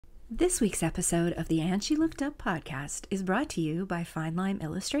This week's episode of the And She Looked Up podcast is brought to you by Fine Line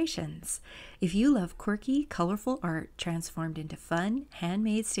Illustrations. If you love quirky, colorful art transformed into fun,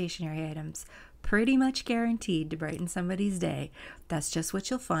 handmade stationery items, pretty much guaranteed to brighten somebody's day, that's just what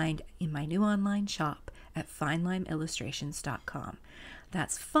you'll find in my new online shop at finelimeillustrations.com.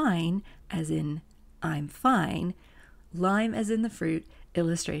 That's fine as in I'm fine, lime as in the fruit,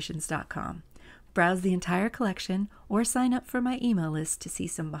 illustrations.com. Browse the entire collection or sign up for my email list to see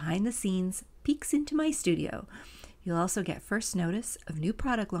some behind the scenes peeks into my studio. You'll also get first notice of new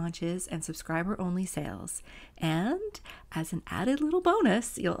product launches and subscriber only sales. And as an added little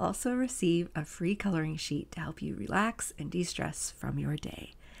bonus, you'll also receive a free coloring sheet to help you relax and de-stress from your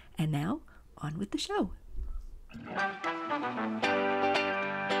day. And now, on with the show.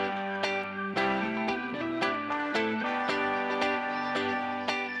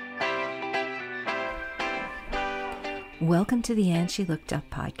 Welcome to the And She Looked Up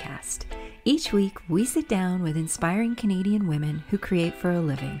podcast. Each week, we sit down with inspiring Canadian women who create for a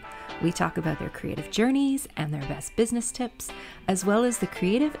living. We talk about their creative journeys and their best business tips, as well as the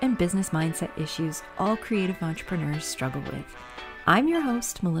creative and business mindset issues all creative entrepreneurs struggle with. I'm your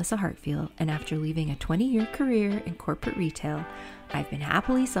host, Melissa Hartfield, and after leaving a 20-year career in corporate retail, I've been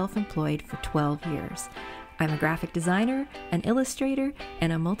happily self-employed for 12 years. I'm a graphic designer, an illustrator,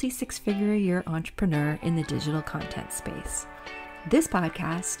 and a multi-six-figure-a-year entrepreneur in the digital content space. This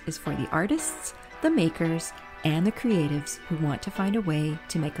podcast is for the artists, the makers, and the creatives who want to find a way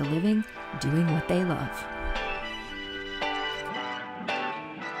to make a living doing what they love.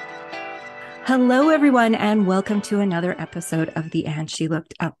 Hello, everyone, and welcome to another episode of the And She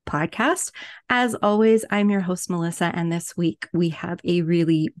Looked Up podcast. As always, I'm your host, Melissa, and this week we have a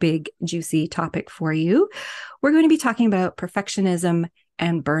really big, juicy topic for you. We're going to be talking about perfectionism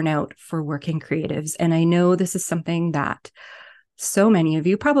and burnout for working creatives. And I know this is something that so many of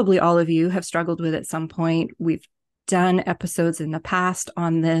you, probably all of you, have struggled with at some point. We've done episodes in the past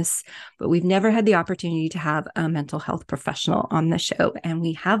on this, but we've never had the opportunity to have a mental health professional on the show. And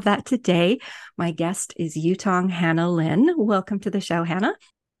we have that today. My guest is Tong Hannah Lin. Welcome to the show, Hannah.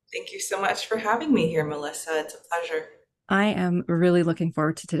 Thank you so much for having me here, Melissa. It's a pleasure. I am really looking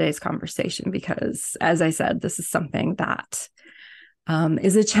forward to today's conversation because, as I said, this is something that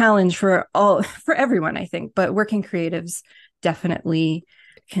is a challenge for everyone, I think, but working creatives definitely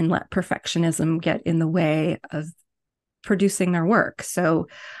can let perfectionism get in the way of producing their work. So,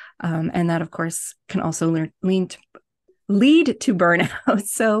 and that, of course, can also lead to burnout.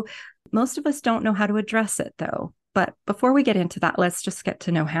 So most of us don't know how to address it, though. But before we get into that, let's just get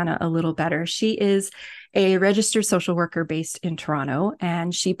to know Hannah a little better. She is a registered social worker based in Toronto,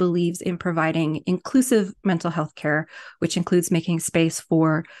 and she believes in providing inclusive mental health care, which includes making space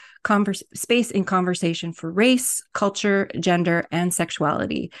in conversation for race, culture, gender, and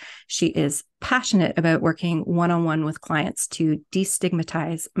sexuality. She is passionate about working one-on-one with clients to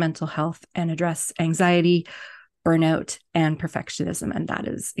destigmatize mental health and address anxiety, burnout, and perfectionism. And that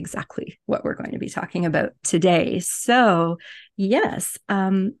is exactly what we're going to be talking about today. So yes,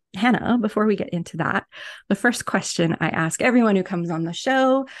 Hannah, before we get into that, the first question I ask everyone who comes on the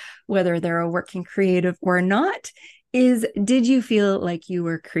show, whether they're a working creative or not, is, did you feel like you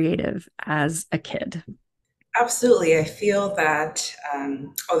were creative as a kid? Absolutely. I feel that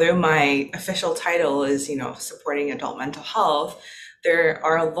although my official title is, supporting adult mental health, there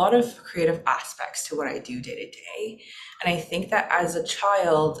are a lot of creative aspects to what I do day to day. And I think that as a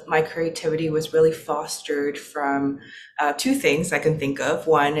child, my creativity was really fostered from two things I can think of.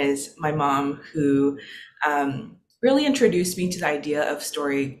 One is my mom, who really introduced me to the idea of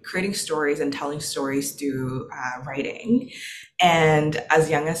creating stories and telling stories through writing. And as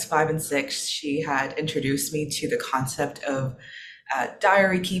young as 5 and 6, she had introduced me to the concept of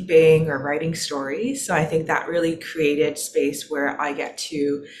diary keeping or writing stories. So I think that really created space where I get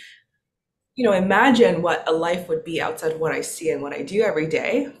to, imagine what a life would be outside of what I see and what I do every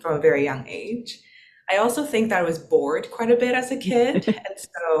day from a very young age. I also think that I was bored quite a bit as a kid. And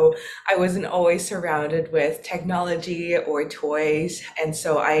so I wasn't always surrounded with technology or toys. And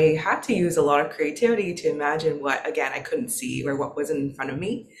so I had to use a lot of creativity to imagine what, again, I couldn't see or what wasn't in front of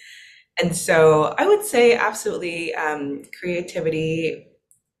me. And so I would say absolutely creativity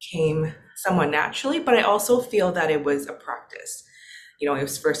came somewhat naturally, but I also feel that it was a practice. It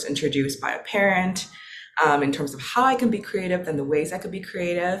was first introduced by a parent in terms of how I can be creative and the ways I could be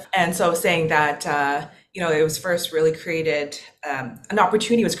creative. And so saying that, it was first really created, an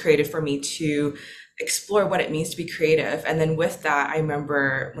opportunity was created for me to explore what it means to be creative. And then with that, I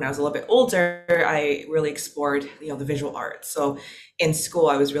remember when I was a little bit older, I really explored, the visual arts. So in school,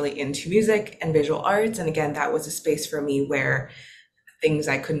 I was really into music and visual arts. And again, that was a space for me where things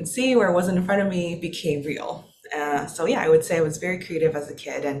I couldn't see or wasn't in front of me became real. So yeah, I would say I was very creative as a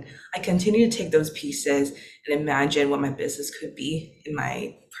kid, and I continue to take those pieces and imagine what my business could be in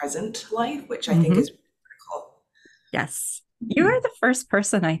my present life, which I think Hmm. is critical. Yes. You are the first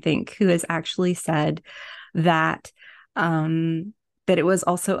person I think who has actually said that um that it was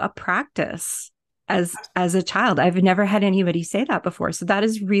also a practice as a child. I've never had anybody say that before. So that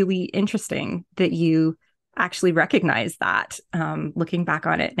is really interesting that you actually recognize that looking back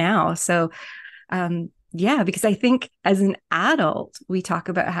on it now. So yeah, because I think as an adult, we talk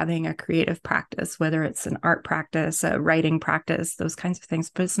about having a creative practice, whether it's an art practice, a writing practice, those kinds of things,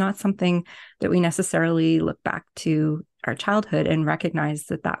 but it's not something that we necessarily look back to our childhood and recognize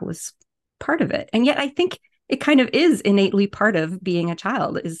that that was part of it. And yet I think it kind of is innately part of being a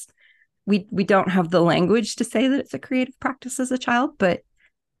child is we don't have the language to say that it's a creative practice as a child, but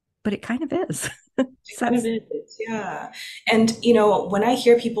it kind of is. It So kind of that's is, yeah. And when I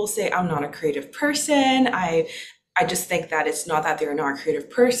hear people say I'm not a creative person, I just think that it's not that they're not a creative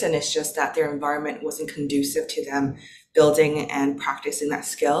person, it's just that their environment wasn't conducive to them building and practicing that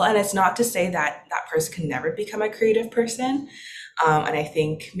skill. And it's not to say that that person can never become a creative person. And I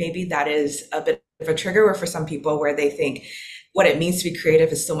think maybe that is a bit of a trigger for some people where they think what it means to be creative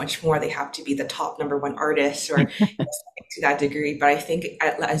is so much more. They have to be the top number one artist or something to that degree. But I think,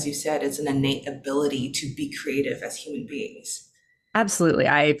 as you said, it's an innate ability to be creative as human beings. absolutely.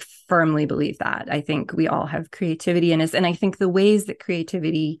 I firmly believe that. I think we all have creativity in us. And I think the ways that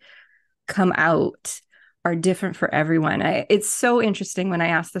creativity come out are different for everyone. It's so interesting when I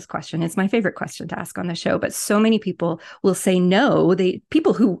ask this question. It's my favorite question to ask on the show, but so many people will say no.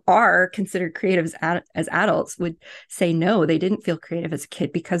 People who are considered creative as adults would say no, they didn't feel creative as a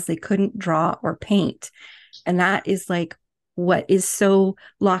kid because they couldn't draw or paint. And that is like what is so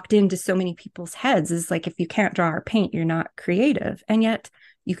locked into so many people's heads is like if you can't draw or paint, you're not creative. And yet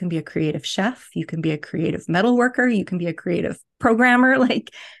you can be a creative chef, you can be a creative metal worker, you can be a creative programmer.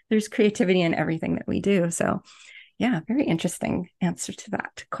 Like there's creativity in everything that we do. So yeah, very interesting answer to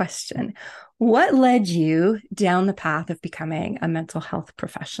that question. What led you down the path of becoming a mental health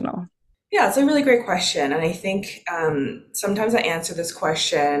professional? Yeah, it's a really great question. And I think sometimes I answer this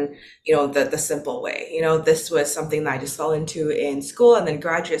question, the simple way. This was something that I just fell into in school and then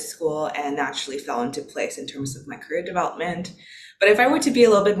graduate school and naturally fell into place in terms of my career development. But if I were to be a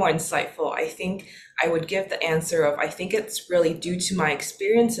little bit more insightful, I think I would give the answer of I think it's really due to my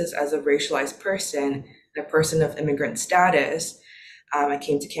experiences as a racialized person and a person of immigrant status. I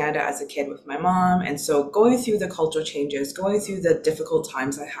came to Canada as a kid with my mom. And so going through the cultural changes, going through the difficult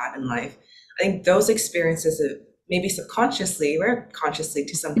times I had in life, I think those experiences, maybe subconsciously or consciously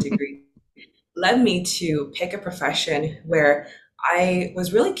to some degree, led me to pick a profession where I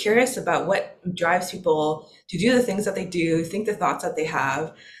was really curious about what drives people to do the things that they do, think the thoughts that they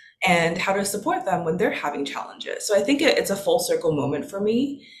have, and how to support them when they're having challenges. So I think it's a full circle moment for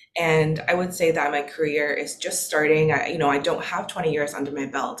me. And I would say that my career is just starting. I don't have 20 years under my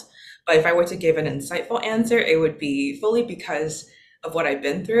belt. But if I were to give an insightful answer, it would be fully because of what I've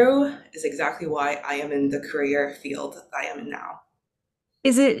been through is exactly why I am in the career field that I am in now.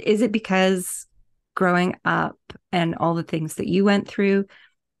 Is it because growing up and all the things that you went through,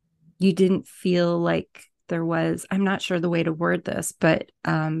 you didn't feel like there was, I'm not sure the way to word this, but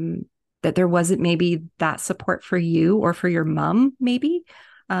that there wasn't maybe that support for you or for your mom, maybe?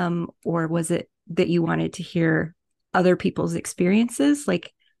 Or was it that you wanted to hear other people's experiences?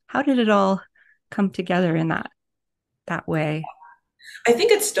 Like, how did it all come together in that way? I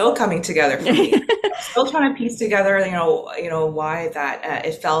think it's still coming together for me. I'm still trying to piece together, why that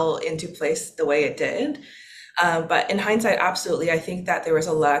it fell into place the way it did. But in hindsight, absolutely, I think that there was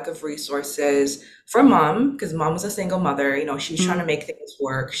a lack of resources for mom because mom was a single mother. She was trying Mm, to make things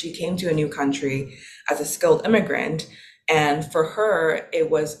work. She came to a new country as a skilled immigrant. And for her, it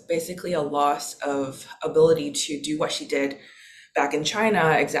was basically a loss of ability to do what she did back in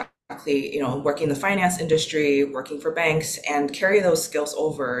China, exactly, working in the finance industry, working for banks, and carry those skills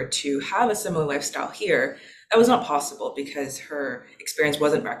over to have a similar lifestyle here. That was not possible because her experience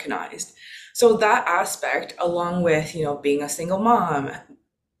wasn't recognized. So that aspect, along with, being a single mom,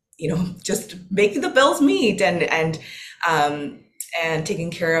 just making the bills meet um, and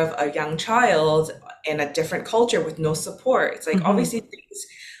taking care of a young child in a different culture with no support. It's like mhm. obviously things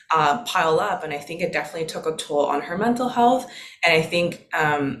pile up, and I think it definitely took a toll on her mental health. And I think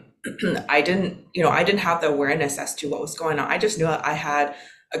I didn't have the awareness as to what was going on. I just knew I had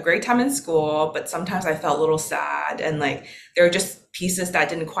a great time in school, but sometimes I felt a little sad, and like there were just pieces that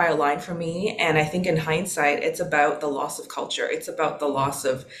didn't quite align for me. And I think in hindsight, it's about the loss of culture. It's about the loss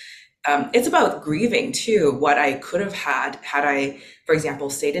of it's about grieving too, what I could have had I, for example,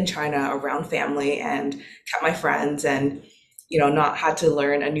 stayed in China around family and kept my friends and, not had to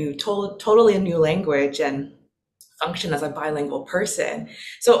learn a totally a new language and function as a bilingual person.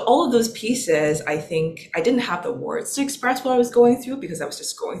 So all of those pieces, I think I didn't have the words to express what I was going through because I was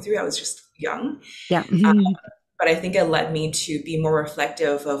just going through, I was just young. Yeah. Uh, but I think it led me to be more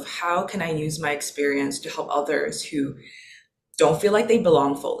reflective of how can I use my experience to help others who don't feel like they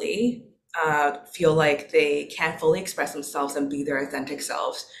belong fully, feel like they can't fully express themselves and be their authentic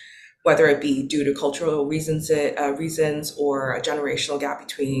selves, whether it be due to cultural reasons or a generational gap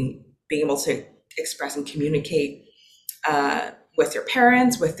between being able to express and communicate with your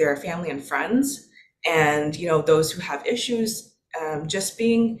parents, with their family and friends, and those who have issues, just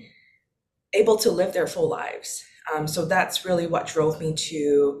being able to live their full lives. So that's really what drove me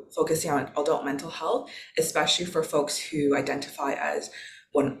to focusing on adult mental health, especially for folks who identify as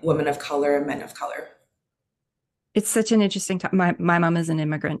women of color and men of color. It's such an interesting time. My mom is an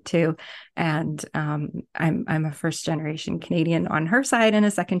immigrant too, and I'm a first generation Canadian on her side and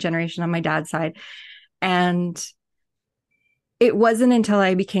a second generation on my dad's side. And it wasn't until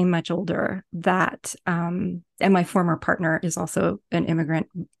I became much older that, and my former partner is also an immigrant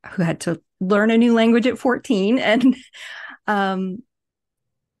who had to learn a new language at 14, and um,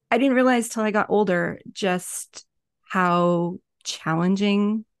 I didn't realize till I got older just how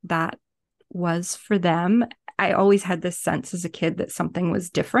challenging that was for them. I always had this sense as a kid that something was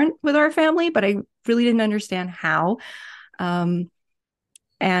different with our family, but I really didn't understand how. Um,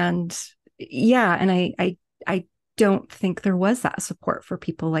 and yeah, and I don't think there was that support for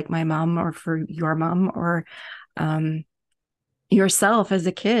people like my mom or for your mom or um, yourself as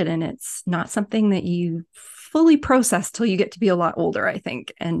a kid. And it's not something that you fully process till you get to be a lot older, I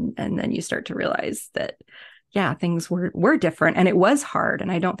think. And then you start to realize that, yeah, things were different and it was hard.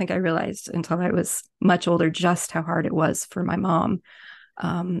 And I don't think I realized until I was much older just how hard it was for my mom,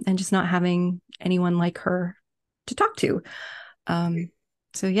 and just not having anyone like her to talk to. Um,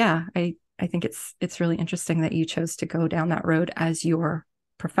 so yeah, I think it's really interesting that you chose to go down that road as your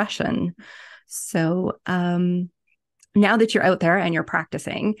profession. So now that you're out there and you're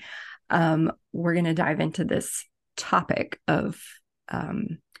practicing, we're going to dive into this topic of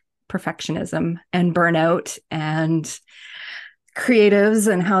um, perfectionism and burnout and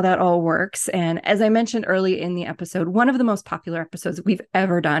creatives and how that all works. And as I mentioned early in the episode, one of the most popular episodes we've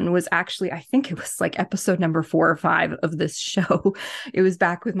ever done was actually, I think it was like episode number 4 or 5 of this show. It was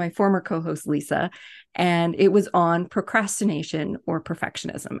back with my former co-host, Lisa, and it was on procrastination or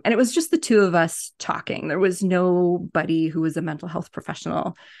perfectionism. And it was just the two of us talking. There was nobody who was a mental health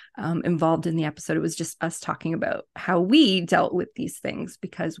professional involved in the episode. It was just us talking about how we dealt with these things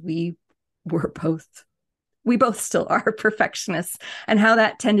because were both we both still are perfectionists and how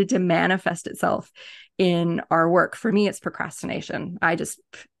that tended to manifest itself in our work. For me, it's procrastination.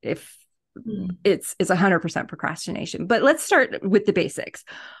 If it's 100% procrastination, but let's start with the basics.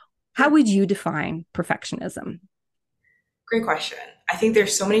 How would you define perfectionism? Great question. I think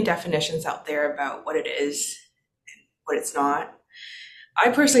there's so many definitions out there about what it is and what it's not. I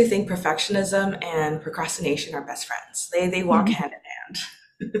personally think perfectionism and procrastination are best friends. They walk hand in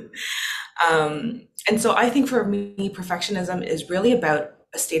hand. And so I think for me, perfectionism is really about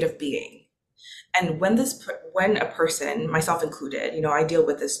a state of being. And when a person, myself included, I deal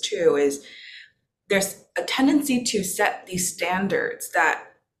with this too, is there's a tendency to set these standards that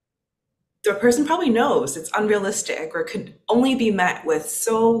the person probably knows it's unrealistic or could only be met with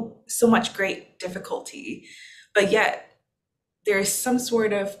so much great difficulty, but yet there is some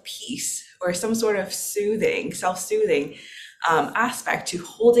sort of peace or some sort of self-soothing aspect to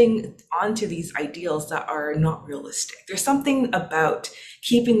holding on to these ideals that are not realistic. There's something about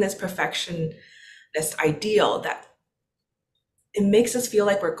keeping this perfectionist ideal that it makes us feel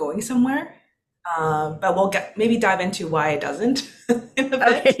like we're going somewhere. But we'll maybe dive into why it doesn't in a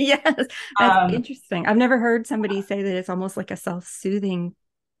Okay, bit. yes, that's Um, interesting. I've never heard somebody say that it's almost like a self-soothing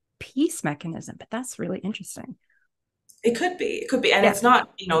peace mechanism, but that's really interesting. it could be, and Yeah, it's not,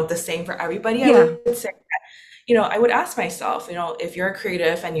 the same for everybody. I yeah. would say, I would ask myself, if you're a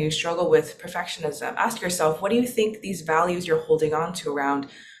creative and you struggle with perfectionism, ask yourself, what do you think these values you're holding on to around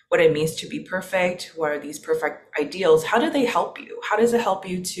what it means to be perfect? What are these perfect ideals? How do they help you? How does it help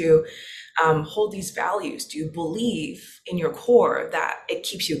you to hold these values? Do you believe in your core that it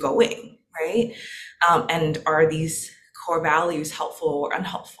keeps you going, right? And are these core values helpful or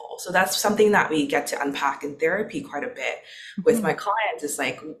unhelpful? So that's something that we get to unpack in therapy quite a bit with Mhm. my clients is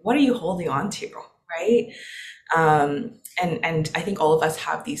like, what are you holding on to, right? And I think all of us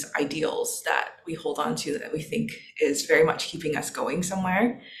have these ideals that we hold on to that we think is very much keeping us going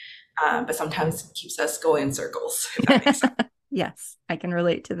somewhere. but sometimes keeps us going in circles, if that makes sense. Yes, I can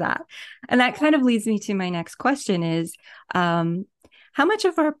relate to that. And that kind of leads me to my next question is um, how much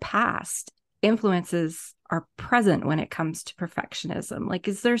of our past influences our present when it comes to perfectionism? Like,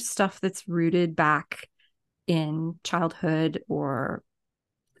 is there stuff that's rooted back in childhood or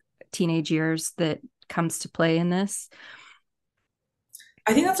teenage years that comes to play in this?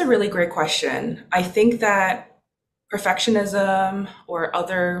 I think that's a really great question. I think that perfectionism or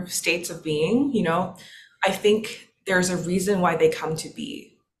other states of being, I think there's a reason why they come to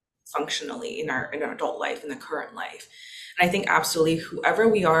be functionally in our adult life, in the current life. And I think absolutely whoever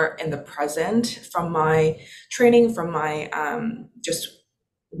we are in the present, from my training, from my just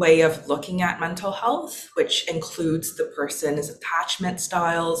way of looking at mental health, which includes the person's attachment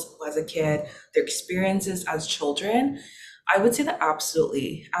styles as a kid, their experiences as children, I would say that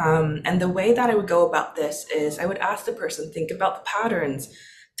absolutely. And the way that I would go about this is I would ask the person, think about the patterns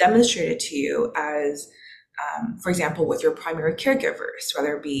demonstrated to you as, for example, with your primary caregivers,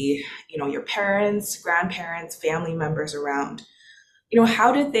 whether it be, your parents, grandparents, family members around.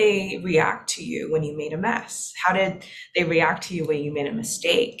 How did they react to you when you made a mess? How did they react to you when you made a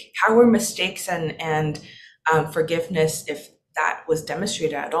mistake? How were mistakes and forgiveness, if that was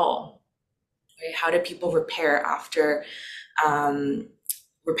demonstrated at all? Right? How did people um,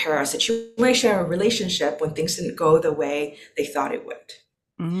 repair a situation or a relationship when things didn't go the way they thought it would?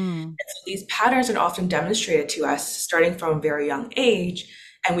 Mm, And so these patterns are often demonstrated to us starting from a very young age,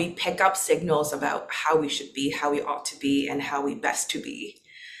 and we pick up signals about how we should be, how we ought to be, and how we best to be,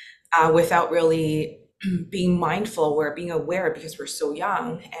 without really being mindful. We're being aware because we're so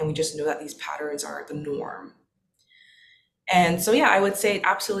young, and we just know that these patterns are the norm. And so, yeah, I would say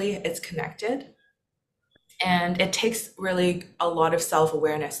absolutely it's connected. And it takes really a lot of self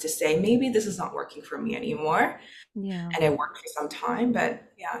awareness to say, maybe this is not working for me anymore. yeah. And it worked for some time, but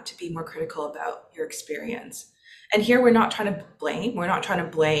yeah, to be more critical about your experience. And here we're not trying to blame. We're not trying to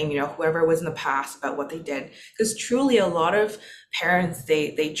blame, whoever was in the past about what they did. Because truly a lot of parents,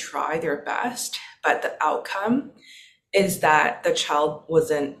 they try their best, but the outcome is that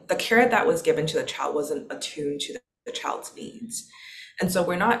the care that was given to the child wasn't attuned to the child's needs. And so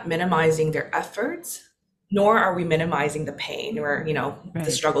we're not minimizing their efforts, nor are we minimizing the pain or, the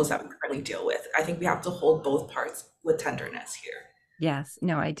Right. struggles that we currently deal with. I think we have to hold both parts with tenderness here. Yes.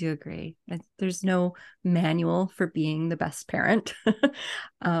 No, I do agree. There's no manual for being the best parent.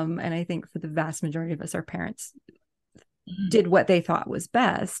 And I think for the vast majority of us, our parents did what they thought was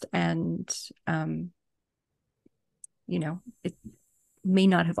best. And, um, it may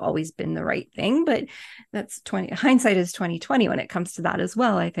not have always been the right thing, but that's hindsight is 2020 when it comes to that as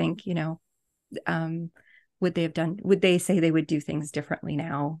well. I think, um, would they say they would do things differently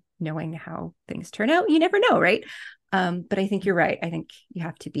now, knowing how things turn out? You never know, right? But I think you're right. I think you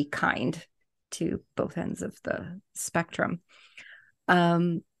have to be kind to both ends of the spectrum.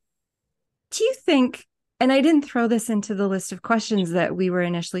 Um, do you think, and I didn't throw this into the list of questions that we were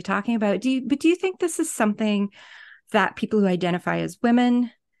initially talking about, but do you think this is something that people who identify as women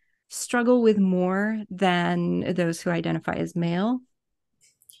struggle with more than those who identify as male?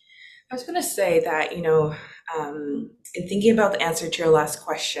 I was going to say that, in thinking about the answer to your last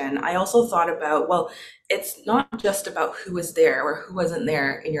question, I also thought about, well, it's not just about who was there or who wasn't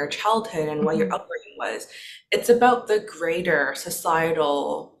there in your childhood and what your Mm-hmm. upbringing was. It's about the greater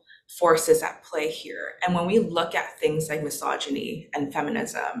societal forces at play here. And when we look at things like misogyny and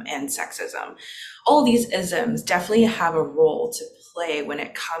feminism and sexism, all these isms definitely have a role to play when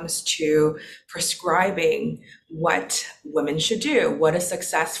it comes to prescribing what women should do. What does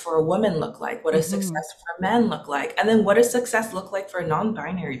success for a woman look like? What does Mm-hmm. success for men look like? And then what does success look like for a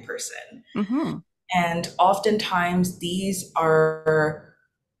non-binary person? Mm-hmm. And oftentimes these are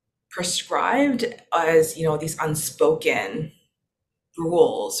prescribed as, these unspoken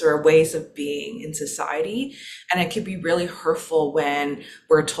rules or ways of being in society. And it can be really hurtful when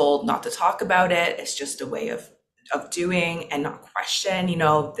we're told not to talk about it. It's just a way of doing and not question,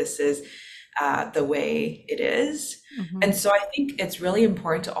 this is the way it is. Mm-hmm. And so I think it's really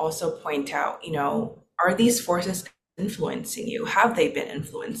important to also point out, are these forces influencing you? Have they been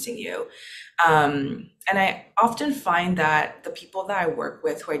influencing you? And I often find that the people that I work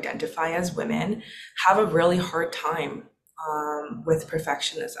with who identify as women have a really hard time with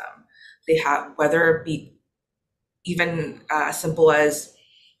perfectionism. They have, whether it be even simple as,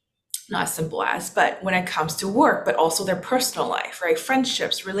 not as simple as, but when it comes to work, but also their personal life, right?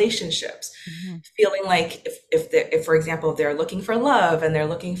 Friendships, relationships, Mm-hmm. feeling like if for example, if they're looking for love and they're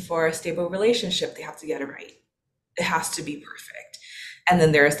looking for a stable relationship, they have to get it right. It has to be perfect. And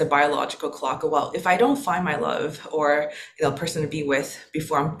then there's the biological clock of, well, if I don't find my love or, person to be with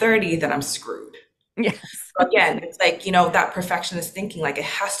before I'm 30, then I'm screwed. Yes. So again, it's like, that perfectionist thinking, like it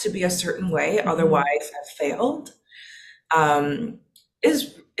has to be a certain way, otherwise Hmm. I've failed, um,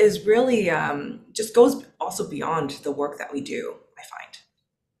 is really just goes also beyond the work that we do, I find.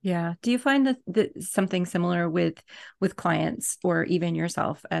 Yeah. Do you find that something similar with clients or even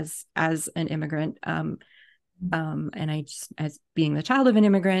yourself as an immigrant? And I just, as being the child of an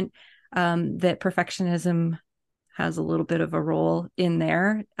immigrant, that perfectionism has a little bit of a role in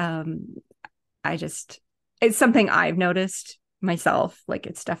there. I just, it's something I've noticed myself. Like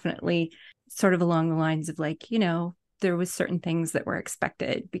it's definitely sort of along the lines of like, there was certain things that were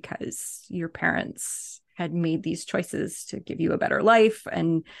expected because your parents had made these choices to give you a better life.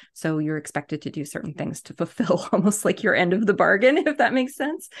 And so you're expected to do certain things to fulfill almost like your end of the bargain, if that makes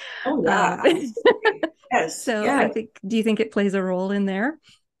sense. Oh yeah, Um, absolutely. Yes, so I yeah. think, do you think it plays a role in there?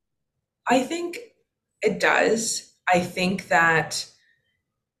 I think it does. I think that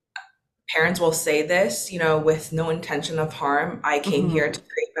parents will say this, with no intention of harm. I came Hmm. here to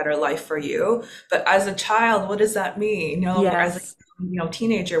create a better life for you. But as a child, what does that mean? Or as a Yes.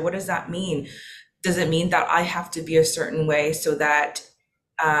 teenager, what does that mean? Does it mean that I have to be a certain way so that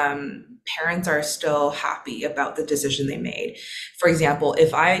parents are still happy about the decision they made? For example,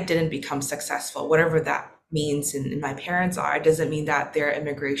 if I didn't become successful, whatever that means in my parents' eye, does it mean that their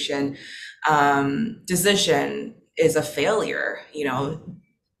immigration decision is a failure?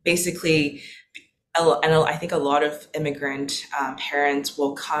 Basically, and I think a lot of immigrant parents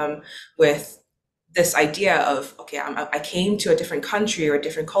will come with this idea of, okay, I came to a different country or a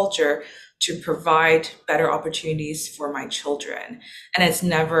different culture to provide better opportunities for my children. And it's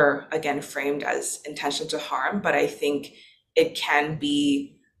never, again, framed as intention to harm, but I think it can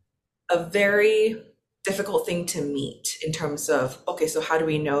be a very difficult thing to meet in terms of, okay, so how do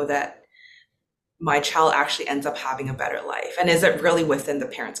we know that my child actually ends up having a better life? And is it really within the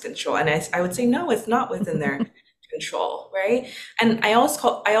parents' control? And I would say, no, it's not within their control, right? And I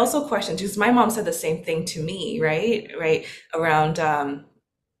also question, because my mom said the same thing to me, right, around,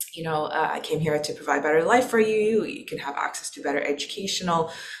 I came here to provide better life for you. You can have access to better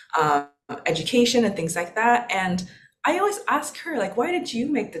um, education and things like that. And I always ask her, like, why did you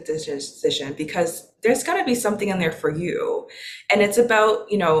make the decision? Because there's got to be something in there for you. And it's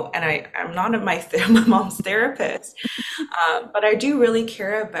about, and I'm not my mom's therapist, but I do really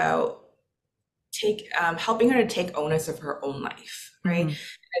care about helping her to take onus of her own life, right? Hmm.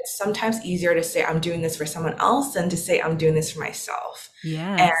 It's sometimes easier to say I'm doing this for someone else than to say I'm doing this for myself.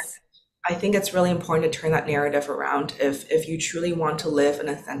 And Yes. I think it's really important to turn that narrative around if you truly want to live an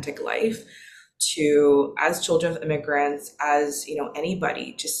authentic life, to, as children of immigrants, as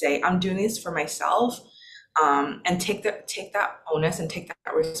anybody, to say I'm doing this for myself, and take that onus and take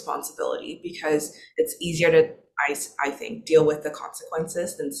that responsibility, because it's easier to, I think, deal with the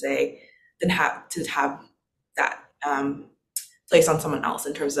consequences than have that placed on someone else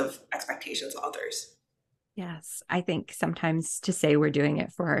in terms of expectations of others. Yes, I think sometimes to say we're doing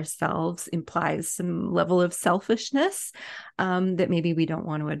it for ourselves implies some level of selfishness that maybe we don't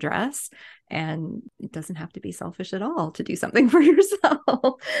want to address. And it doesn't have to be selfish at all to do something for yourself.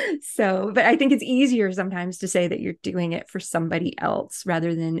 So, but I think it's easier sometimes to say that you're doing it for somebody else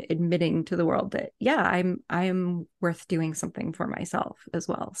rather than admitting to the world that, yeah, I am worth doing something for myself as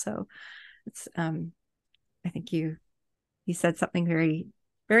well. So it's I think you said something very,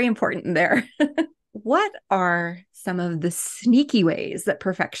 very important there. What are some of the sneaky ways that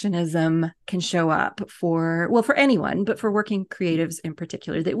perfectionism can show up for, well, for anyone, but for working creatives in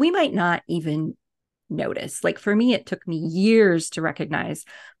particular, that we might not even notice? Like for me, it took me years to recognize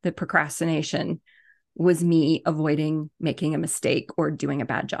that procrastination was me avoiding making a mistake or doing a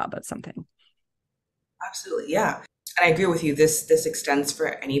bad job of something. Absolutely, yeah. And I agree with you. This extends for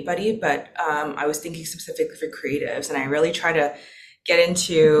anybody, but I was thinking specifically for creatives, and I really try to get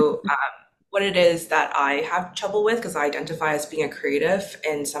into what it is that I have trouble with, because I identify as being a creative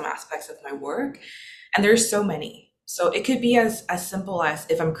in some aspects of my work, and there's so many. So it could be as simple as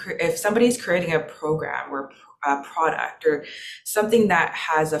if somebody's creating a program or a product or something that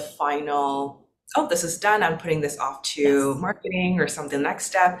has a final, oh, this is done, I'm putting this off to Yes. marketing or something next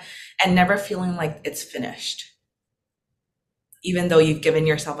step, and never feeling like it's finished, even though you've given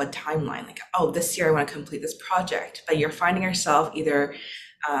yourself a timeline, like, oh, this year I want to complete this project, but you're finding yourself either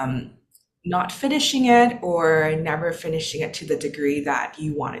um, not finishing it or never finishing it to the degree that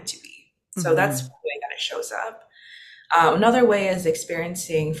you want it to be. So that's Mm-hmm. one way that it shows up. Another way is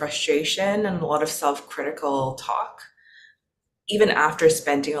experiencing frustration and a lot of self-critical talk, even after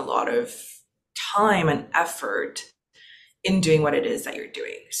spending a lot of time and effort in doing what it is that you're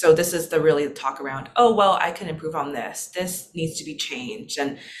doing. So this is the really talk around, oh, well, I can improve on this. This needs to be changed,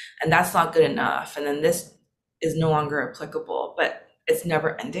 and that's not good enough. And then this is no longer applicable, but it's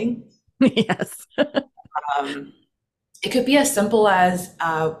never ending. Yes. Um, it could be as simple as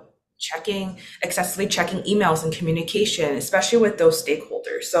excessively checking emails and communication, especially with those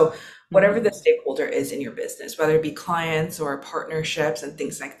stakeholders. So whatever the stakeholder is in your business, whether it be clients or partnerships and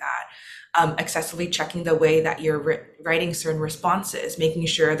things like that, excessively checking the way that you're writing certain responses, making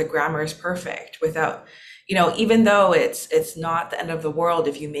sure the grammar is perfect without, even though it's not the end of the world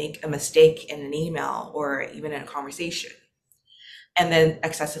if you make a mistake in an email or even in a conversation, and then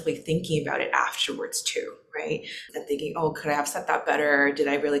excessively thinking about it afterwards too, right? And thinking, oh, could I have said that better? Did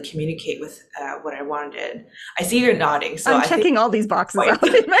I really communicate with what I wanted? I see you're nodding, so I'm I think checking all these boxes quite. out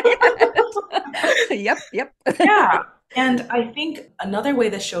in my head. Yep, yep. Yeah. And I think another way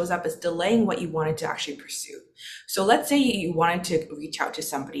this shows up is delaying what you wanted to actually pursue. So let's say you wanted to reach out to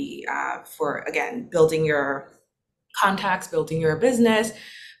somebody for, again, building your contacts, building your business,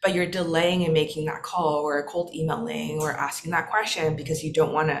 but you're delaying in making that call or cold emailing or asking that question because you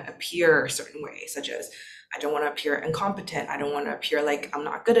don't want to appear a certain way, such as, I don't want to appear incompetent. I don't want to appear like I'm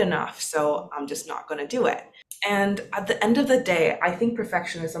not good enough. So I'm just not going to do it. And at the end of the day, I think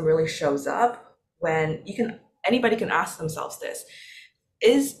perfectionism really shows up when anybody can ask themselves this: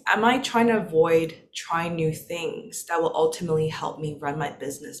 am I trying to avoid trying new things that will ultimately help me run my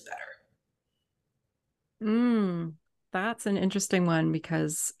business better? Mm, that's an interesting one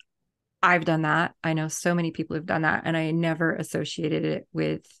because I've done that. I know so many people who've done that, and I never associated it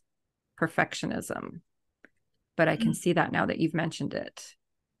with perfectionism. But I can see that now that you've mentioned it.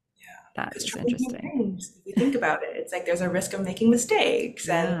 Yeah, That because is trying new interesting. things, if you think about it, it's like there's a risk of making mistakes,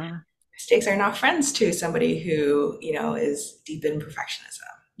 and Yeah. mistakes are not friends to somebody who, is deep in perfectionism.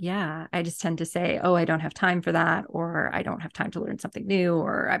 Yeah. I just tend to say, oh, I don't have time for that, or I don't have time to learn something new,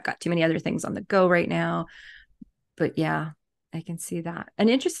 or I've got too many other things on the go right now. But yeah, I can see that. An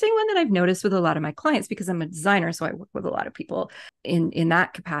interesting one that I've noticed with a lot of my clients, because I'm a designer, so I work with a lot of people in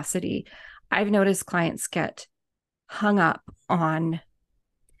that capacity. I've noticed clients get hung up on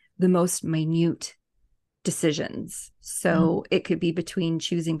the most minute decisions. So it could be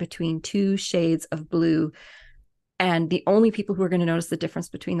choosing between two shades of blue. And the only people who are going to notice the difference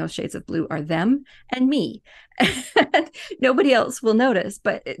between those shades of blue are them and me. And nobody else will notice.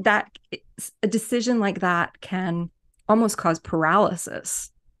 But a decision like that can almost cause paralysis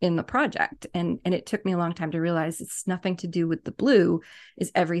in the project. And it took me a long time to realize it's nothing to do with the blue,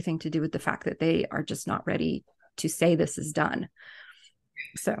 is everything to do with the fact that they are just not ready to say this is done.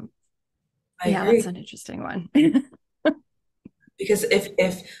 So I yeah, that's agree. an interesting one. Because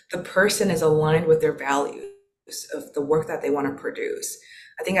if the person is aligned with their values of the work that they want to produce,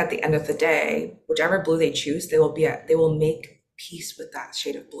 I think at the end of the day, whichever blue they choose, they will make peace with that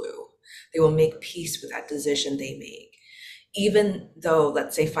shade of blue. They will make peace with that decision they make. Even though,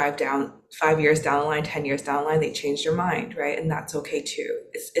 let's say 5 years down the line, 10 years down the line, they change their mind, right? And that's okay too.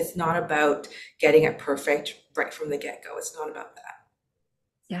 It's not about getting it perfect right from the get-go. It's not about that.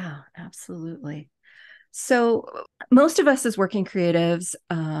 Yeah, absolutely. So most of us as working creatives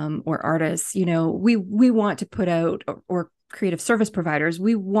or artists, we want to put out, or creative service providers,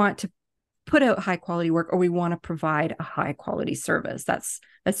 we want to put out high quality work, or we want to provide a high quality service. That's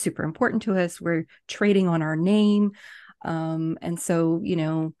super important to us. We're trading on our name. And so,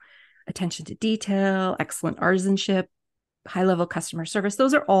 attention to detail, excellent artisanship, high level customer service,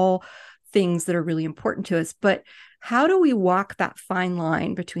 those are all things that are really important to us. But how do we walk that fine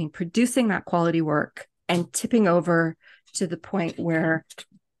line between producing that quality work and tipping over to the point where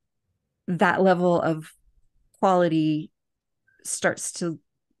that level of quality starts to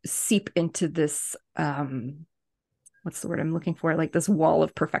seep into this what's the word I'm looking for, like this wall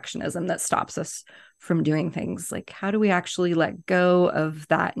of perfectionism that stops us from doing things? Like, how do we actually let go of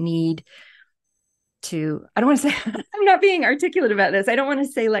that need to, I don't want to say, I'm not being articulate about this, I don't want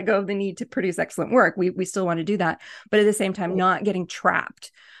to say let go of the need to produce excellent work. We still want to do that, but at the same time not getting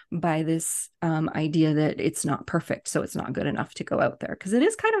trapped by this idea that it's not perfect, so it's not good enough to go out there, because it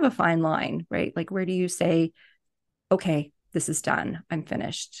is kind of a fine line, right? Like, where do you say, okay, this is done, I'm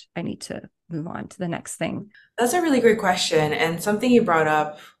finished, I need to move on to the next thing? That's a really great question, and something you brought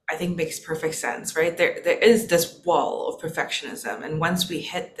up, I think makes perfect sense, right? There is this wall of perfectionism, and once we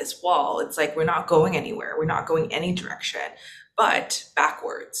hit this wall, it's like we're not going anywhere. We're not going any direction, but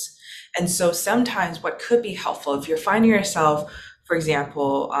backwards. And so sometimes what could be helpful if you're finding yourself, for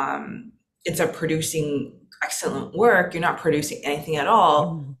example, instead of producing excellent work, you're not producing anything at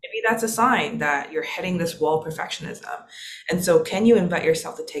all. Mm. Maybe that's a sign that you're hitting this wall of perfectionism. And so, can you invite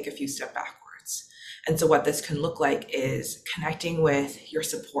yourself to take a few steps backwards? And so what this can look like is connecting with your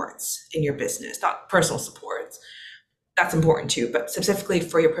supports in your business, not personal supports. That's important too, but specifically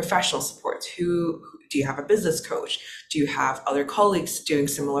for your professional supports. Who do you have a business coach? Do you have other colleagues doing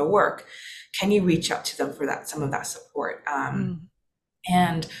similar work? Can you reach out to them for that, some of that support? Mm.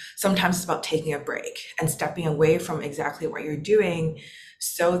 And sometimes it's about taking a break and stepping away from exactly what you're doing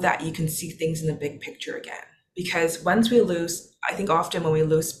so that you can see things in the big picture again. Because once we lose, I think often when we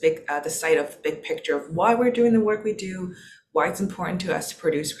lose the sight of the big picture of why we're doing the work we do, why it's important to us to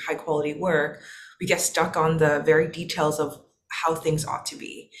produce high quality work, we get stuck on the very details of how things ought to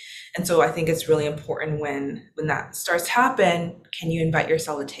be. And so I think it's really important when that starts to happen, can you invite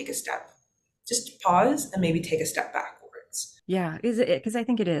yourself to take a step? Just pause and maybe take a step backwards. Yeah, is it because I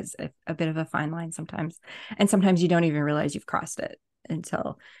think it is a bit of a fine line sometimes. And sometimes you don't even realize you've crossed it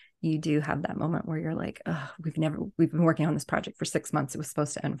until you do have that moment where you're like, oh, we've been working on this project for 6 months. It was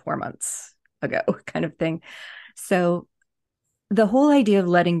supposed to end 4 months ago, kind of thing. So the whole idea of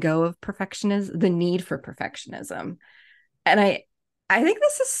letting go of perfectionism, the need for perfectionism. And I think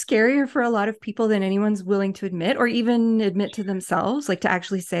this is scarier for a lot of people than anyone's willing to admit or even admit to themselves, like to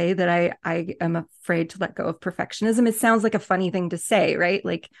actually say that I am afraid to let go of perfectionism. It sounds like a funny thing to say, right?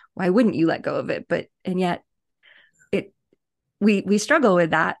 Like, why wouldn't you let go of it? But and yet it we struggle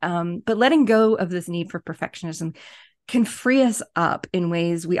with that. But letting go of this need for perfectionism can free us up in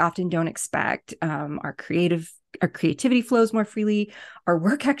ways we often don't expect. Our creativity flows more freely. Our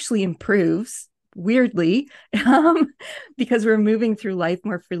work actually improves weirdly, because we're moving through life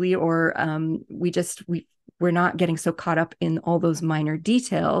more freely, or we're not getting so caught up in all those minor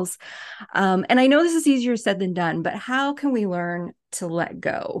details. And I know this is easier said than done, but how can we learn to let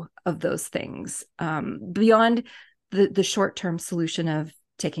go of those things, beyond the short term solution of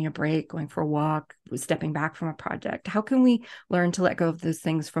taking a break, going for a walk, stepping back from a project? How can we learn to let go of those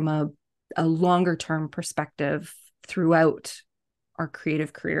things from a longer term perspective throughout our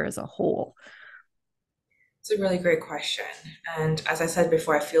creative career as a whole? It's a really great question. And as I said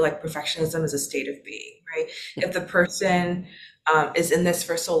before, I feel like perfectionism is a state of being, right? Yeah. If the person is in this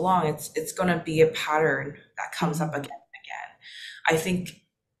for so long, it's going to be a pattern that comes up Mm-hmm. again and again. I think,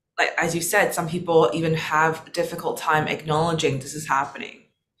 like as you said, some people even have a difficult time acknowledging this is happening.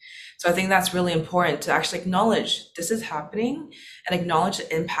 So I think that's really important to actually acknowledge this is happening and acknowledge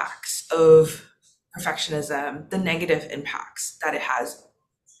the impacts of perfectionism, the negative impacts that it has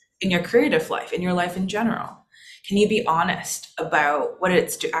in your creative life, in your life in general. Can you be honest about what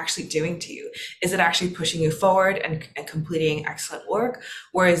it's actually doing to you? Is it actually pushing you forward and completing excellent work?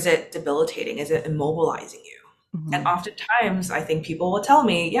 Or is it debilitating? Is it immobilizing you? And Mm-hmm. oftentimes, I think people will tell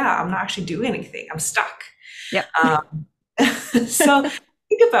me, yeah, I'm not actually doing anything. I'm stuck. Yep. Um, so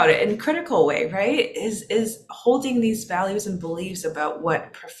think about it in a critical way, right? Is holding these values and beliefs about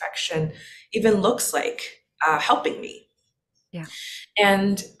what perfection even looks like helping me? Yeah.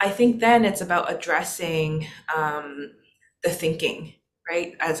 And I think then it's about addressing the thinking,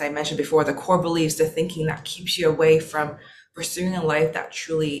 right? As I mentioned before, the core beliefs, the thinking that keeps you away from pursuing a life that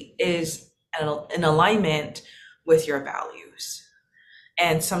truly is in alignment with your values.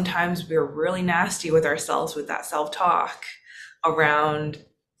 And sometimes we're really nasty with ourselves with that self talk around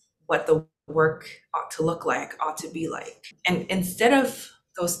what the work ought to look like, ought to be like. And instead of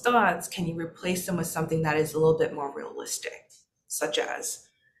those thoughts, can you replace them with something that is a little bit more realistic, such as,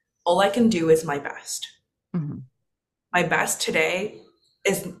 all I can do is my best. Mm-hmm. My best today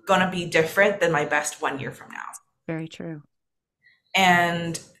is going to be different than my best 1 year from now. Very true.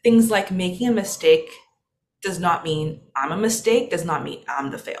 And things like making a mistake does not mean I'm a mistake, does not mean I'm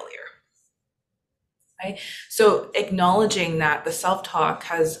the failure. Right? So acknowledging that the self-talk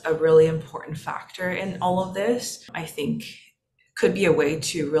has a really important factor in all of this, I think could be a way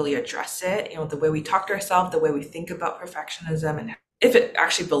to really address it. You know, the way we talk to ourselves, the way we think about perfectionism, and if it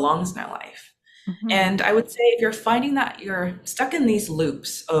actually belongs in our life. Mm-hmm. And I would say if you're finding that you're stuck in these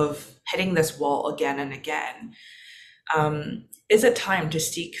loops of hitting this wall again and again, is it time to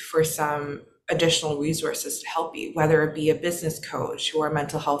seek for some additional resources to help you, whether it be a business coach or a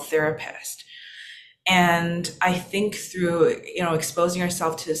mental health therapist? And I think through, exposing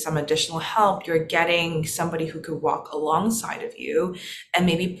yourself to some additional help, you're getting somebody who could walk alongside of you and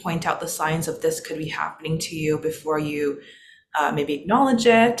maybe point out the signs of this could be happening to you before you maybe acknowledge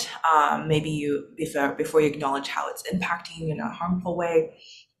it. Maybe before you acknowledge how it's impacting you in a harmful way,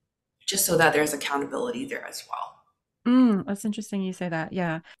 just so that there's accountability there as well. That's interesting you say that.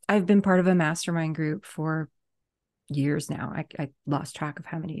 Yeah. I've been part of a mastermind group for years now. I lost track of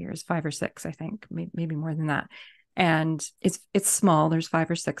how many years, 5 or 6, I think, maybe more than that. And it's small. There's 5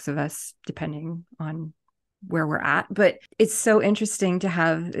 or 6 of us, depending on where we're at. But it's so interesting to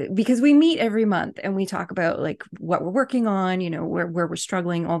have, because we meet every month and we talk about like what we're working on, where we're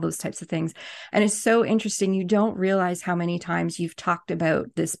struggling, all those types of things. And it's so interesting. You don't realize how many times you've talked about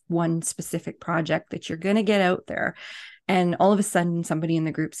this one specific project that you're going to get out there. And all of a sudden somebody in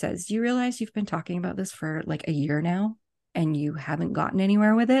the group says, "Do you realize you've been talking about this for like a year now and you haven't gotten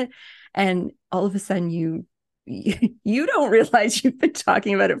anywhere with it?" And all of a sudden you don't realize you've been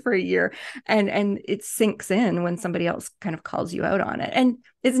talking about it for a year, and it sinks in when somebody else kind of calls you out on it. And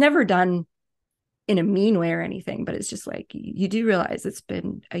it's never done in a mean way or anything, but it's just like you do realize it's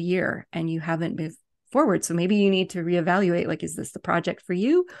been a year and you haven't moved forward. So maybe you need to reevaluate, like, is this the project for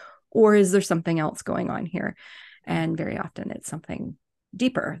you, or is there something else going on here? And very often it's something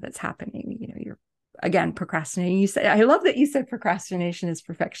deeper that's happening. You're, again, procrastinating. You said, I love that you said procrastination is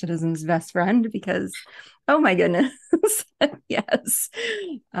perfectionism's best friend, because oh my goodness. Yes.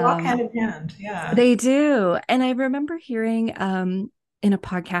 Walk hand in hand. Yeah. They do. And I remember hearing in a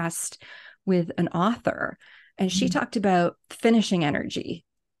podcast with an author, and she talked about finishing energy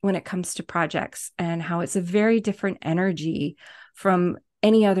when it comes to projects, and how it's a very different energy from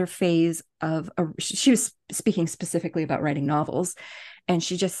any other phase she was speaking specifically about writing novels. And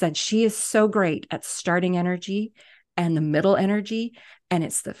she just said she is so great at starting energy and the middle energy, and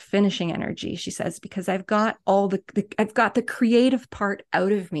it's the finishing energy. She says, because I've got I've got the creative part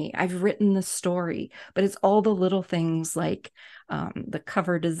out of me. I've written the story, but it's all the little things like the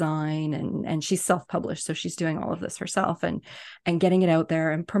cover design, and she's self-published, so she's doing all of this herself, and getting it out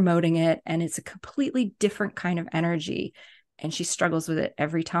there and promoting it. And it's a completely different kind of energy, and she struggles with it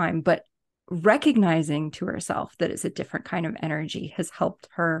every time. But recognizing to herself that it's a different kind of energy has helped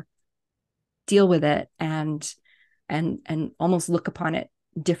her deal with it and almost look upon it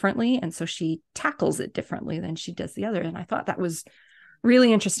differently. And so she tackles it differently than she does the other. And I thought that was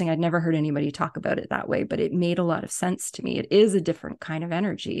really interesting. I'd never heard anybody talk about it that way, but it made a lot of sense to me. It is a different kind of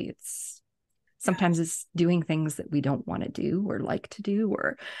energy. It's sometimes it's doing things that we don't want to do or like to do,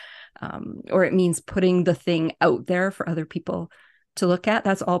 or it means putting the thing out there for other people to look at.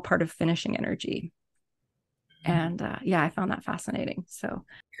 That's all part of finishing energy. And yeah, I found that fascinating. So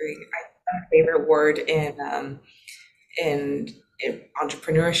Great. My favorite word in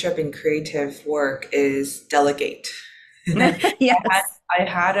entrepreneurship and creative work is delegate. And yes. I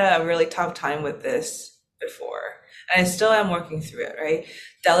had a really tough time with this before, and I still am working through it, right?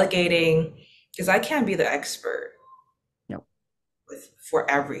 Delegating, because I can't be the expert No. for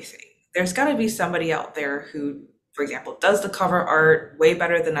everything. There's got to be somebody out there who, for example, does the cover art way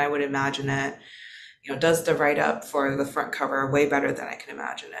better than I would imagine it, does the write up for the front cover way better than I can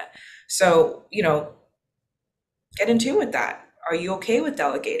imagine it. So, get in tune with that. Are you okay with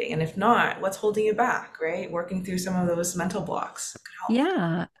delegating? And if not, what's holding you back, right? Working through some of those mental blocks could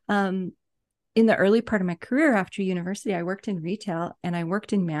help. Yeah. In the early part of my career after university, I worked in retail and I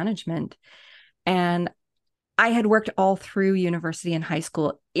worked in management. And I had worked all through university and high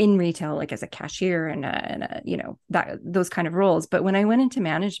school in retail, like as a cashier and those kind of roles. But when I went into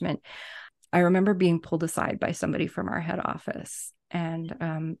management, I remember being pulled aside by somebody from our head office.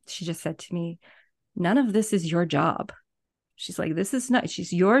 And she just said to me, "None of this is your job." She's like, "This is not,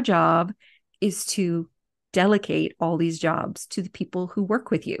 your job is to delegate all these jobs to the people who work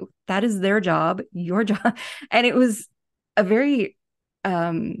with you. That is their job, your job." And it was a very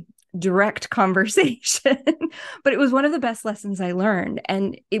direct conversation, but it was one of the best lessons I learned.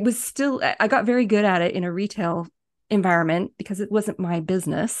 And it was still, I got very good at it in a retail environment because it wasn't my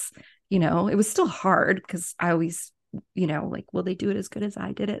business. It was still hard because I always, like, will they do it as good as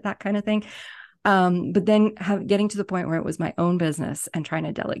I did it? That kind of thing. But then getting to the point where it was my own business and trying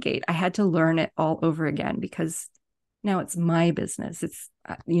to delegate, I had to learn it all over again because now it's my business. It's,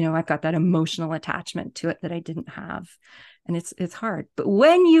 I've got that emotional attachment to it that I didn't have. And it's hard. But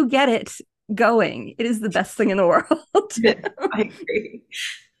when you get it going, it is the best thing in the world. I agree.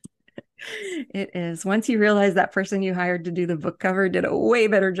 It is. Once you realize that person you hired to do the book cover did a way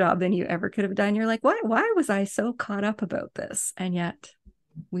better job than you ever could have done, you're like, why was I so caught up about this? And yet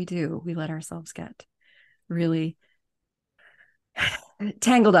we let ourselves get really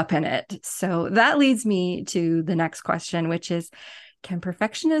tangled up in it. So that leads me to the next question, which is, can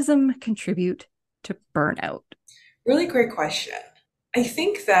perfectionism contribute to burnout? Really great question. I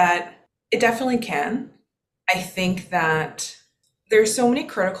think that it definitely can. I think that there's so many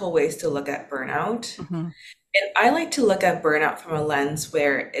critical ways to look at burnout. Mm-hmm. And I like to look at burnout from a lens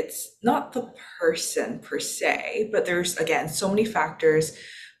where it's not the person per se, but there's, again, so many factors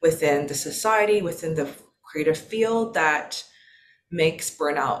within the society, within the creative field that makes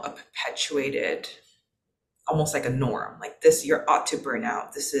burnout a perpetuated, almost like a norm. Like this, you're ought to burn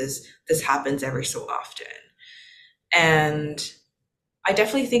out. This happens every so often. And I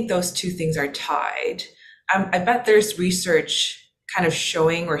definitely think those two things are tied. I bet there's research kind of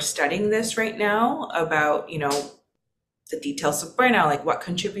showing or studying this right now about, the details of burnout, like what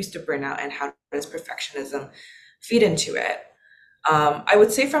contributes to burnout and how does perfectionism feed into it. I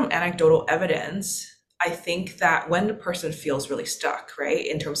would say from anecdotal evidence, I think that when the person feels really stuck, right,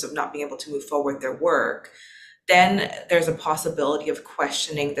 in terms of not being able to move forward with their work, then there's a possibility of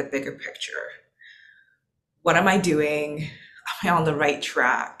questioning the bigger picture. What am I doing? Am I on the right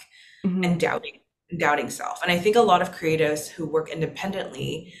track? Mm-hmm. And doubting self. And I think a lot of creatives who work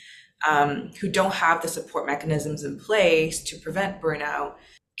independently, who don't have the support mechanisms in place to prevent burnout,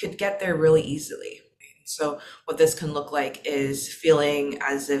 could get there really easily. So what this can look like is feeling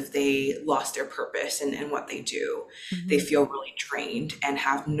as if they lost their purpose in what they do. They Mm-hmm. feel really drained and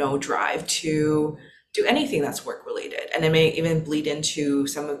have no drive to do anything that's work related. And it may even bleed into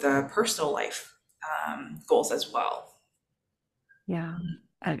some of the personal life goals as well. Yeah.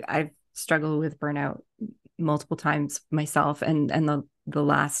 I've struggled with burnout multiple times myself, and the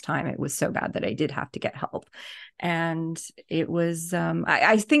last time it was so bad that I did have to get help. And it was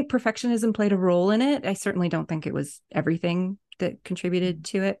I think perfectionism played a role in it. I certainly don't think it was everything that contributed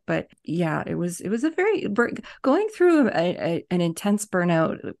to it, but yeah, it was a very going through an intense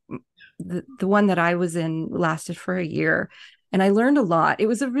burnout. The one that I was in lasted for a year, and I learned a lot. It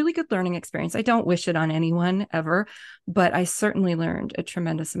was a really good learning experience. I don't wish it on anyone ever, but I certainly learned a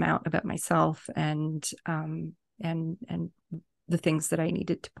tremendous amount about myself, and the things that I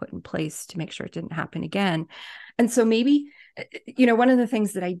needed to put in place to make sure it didn't happen again. And so maybe, one of the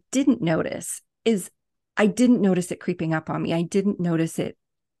things that I didn't notice is I didn't notice it creeping up on me. I didn't notice it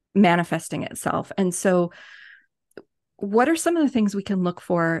manifesting itself. And so what are some of the things we can look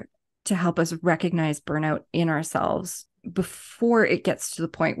for to help us recognize burnout in ourselves before it gets to the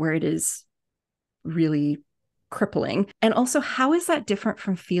point where it is really crippling? And also, how is that different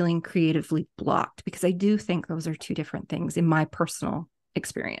from feeling creatively blocked? Because I do think those are two different things in my personal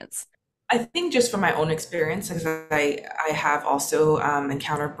experience. I think just from my own experience, because I have also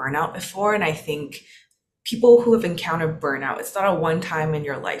encountered burnout before, and I think people who have encountered burnout, it's not a one time in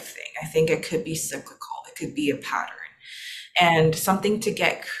your life thing. I think it could be cyclical. It could be a pattern. And something to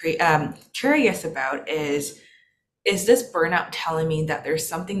get curious about is this burnout telling me that there's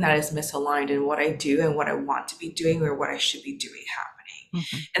something that is misaligned in what I do and what I want to be doing or what I should be doing happening?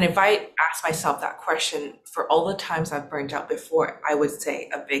 Mm-hmm. And if I ask myself that question for all the times I've burned out before, I would say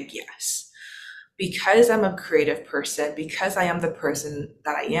a big yes. Because I'm a creative person, because I am the person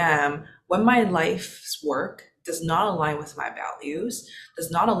that I am, when my life's work does not align with my values,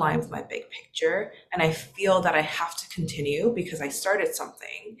 does not align with my big picture, and I feel that I have to continue because I started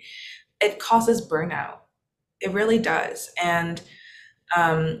something, it causes burnout. It really does. And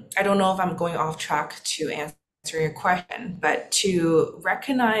I don't know if I'm going off track to answer your question, but to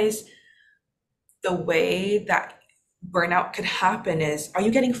recognize the way that burnout could happen is, are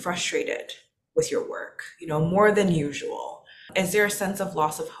you getting frustrated with your work, more than usual? Is there a sense of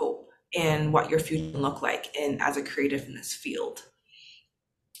loss of hope in what your future can look like in as a creative in this field?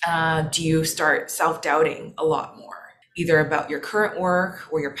 Do you start self-doubting a lot more, either about your current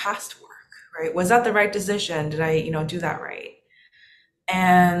work or your past work, right? Was that the right decision? Did I, do that right?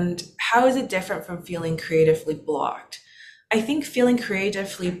 And how is it different from feeling creatively blocked? I think feeling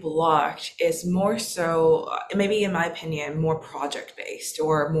creatively blocked is more so, maybe in my opinion, more project based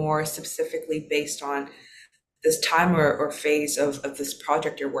or more specifically based on this time or phase of this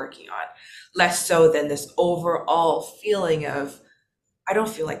project you're working on, less so than this overall feeling of, I don't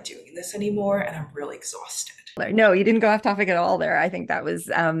feel like doing this anymore and I'm really exhausted. No, you didn't go off topic at all there. I think that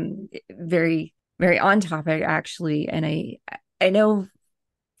was very, very on topic, actually. And I know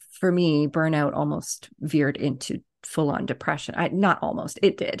for me, burnout almost veered into full on depression. Not almost,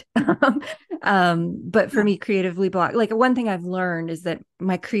 it did. But for Yeah. me, creatively blocked, like one thing I've learned is that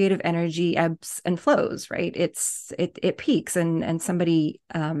my creative energy ebbs and flows, right? It peaks, and somebody,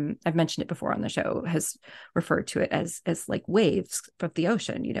 I've mentioned it before on the show, has referred to it as like waves of the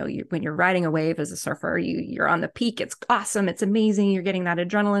ocean. When you're riding a wave as a surfer, you're on the peak. It's awesome. It's amazing. You're getting that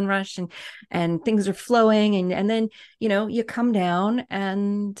adrenaline rush, and things are flowing, and then you come down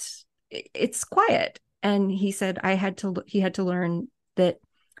and it's quiet. And he said he had to learn that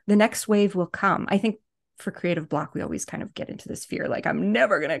the next wave will come. I think for creative block, we always kind of get into this fear, like, I'm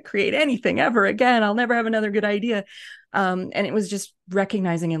never going to create anything ever again. I'll never have another good idea. And it was just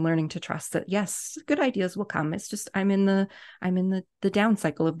recognizing and learning to trust that, yes, good ideas will come. It's just, I'm in the down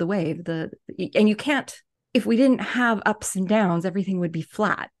cycle of the wave. And you can't, if we didn't have ups and downs, everything would be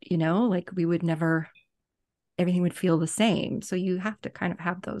flat, like we would never, everything would feel the same. So you have to kind of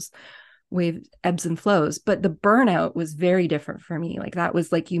have those wave ebbs and flows. But the burnout was very different for me. Like that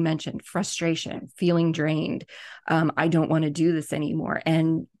was, like you mentioned, frustration, feeling drained. I don't want to do this anymore.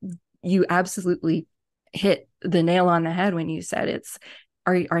 And you absolutely hit the nail on the head when you said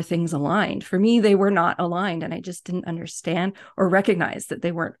are things aligned? For me, they were not aligned, and I just didn't understand or recognize that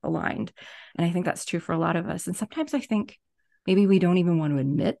they weren't aligned. And I think that's true for a lot of us. And sometimes I think maybe we don't even want to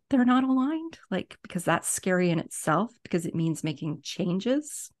admit they're not aligned, like, because that's scary in itself, because it means making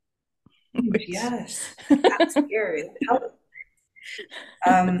changes. Which Yes, that's scary.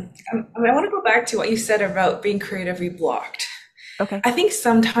 I want to go back to what you said about being creatively blocked. okay. I think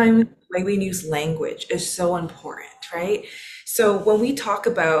sometimes the way we use language is so important, right? So when we talk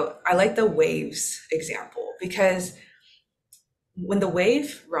about, I like the waves example because when the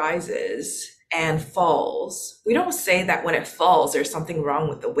wave rises and falls, we don't say that when it falls, there's something wrong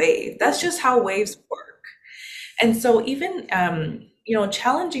with the wave. That's just how waves work. And so even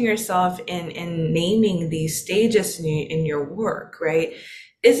challenging yourself in naming these stages in your work, right?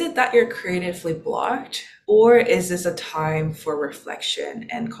 Is it that you're creatively blocked, or is this a time for reflection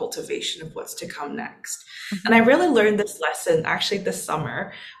and cultivation of what's to come next? And I Mhm. really learned this lesson actually this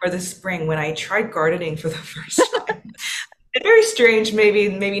summer or this spring when I tried gardening for the first time. It's very strange,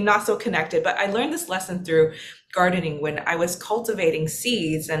 maybe not so connected, but I learned this lesson through gardening when I was cultivating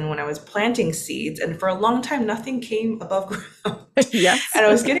seeds and when I was planting seeds, and for a long time nothing came above ground. Yes. And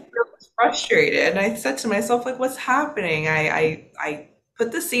I was getting really frustrated. And I said to myself, like, what's happening? I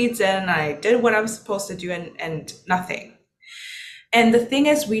put the seeds in, I did what I was supposed to do, and nothing. And the thing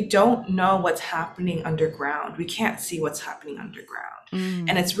is, we don't know what's happening underground. We can't see what's happening underground. And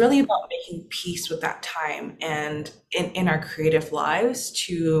Mm. it's really about making peace with that time and in our creative lives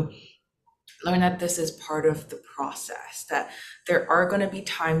to learn that this is part of the process, that there are going to be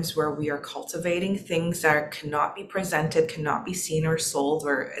times where we are cultivating things that cannot be presented, cannot be seen or sold,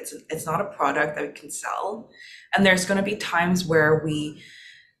 or it's not a product that we can sell. And there's going to be times where we,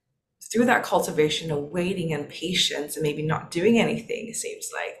 through that cultivation of waiting and patience and maybe not doing anything, it seems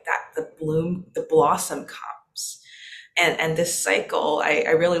like that the blossom comes. And this cycle,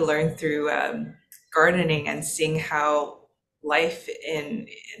 I really learned through gardening and seeing how life in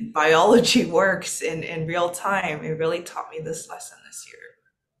biology works in real time. It really taught me this lesson this year.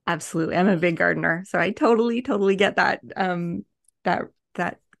 Absolutely. I'm a big gardener, so I totally get that that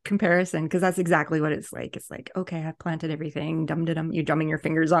that comparison, because that's exactly what it's like. It's like, okay, I've planted everything, dum dum dum, you're drumming your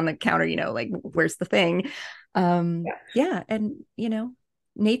fingers on the counter, like, where's the thing? Yeah. Yeah, and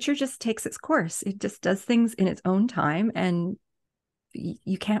nature just takes its course. It just does things in its own time, and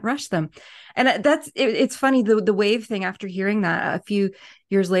you can't rush them. And it's funny, the wave thing. After hearing that a few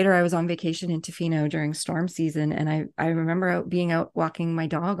years later, I was on vacation in Tofino during storm season, and I remember being out walking my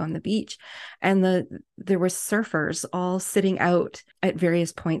dog on the beach, and there were surfers all sitting out at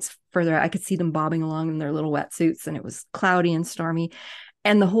various points further. I could see them bobbing along in their little wetsuits, and it was cloudy and stormy,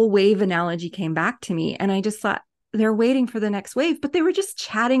 and the whole wave analogy came back to me, and I just thought, they're waiting for the next wave, but they were just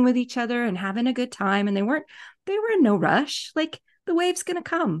chatting with each other and having a good time, and they were in no rush. Like, the wave's going to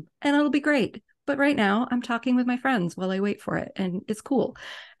come and it'll be great. But right now, I'm talking with my friends while I wait for it, and it's cool.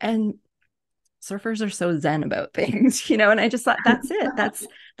 And surfers are so zen about things, and I just thought, that's it.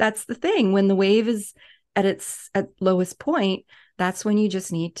 That's the thing. When the wave is at lowest point, that's when you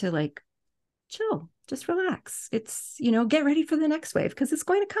just need to, like, chill, just relax. It's, get ready for the next wave, because it's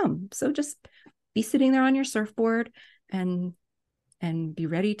going to come. So just be sitting there on your surfboard and be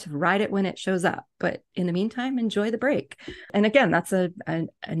ready to ride it when it shows up. But in the meantime, enjoy the break. And again, that's an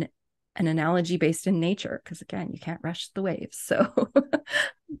analogy based in nature, because again, you can't rush the waves. So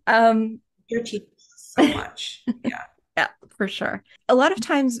um Your teaches so much. Yeah. yeah, for sure. A lot of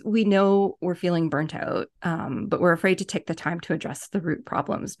times we know we're feeling burnt out, but we're afraid to take the time to address the root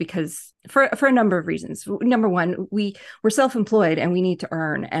problems, because for a number of reasons. Number one, we're self-employed and we need to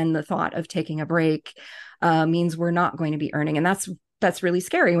earn, and the thought of taking a break means we're not going to be earning, and that's really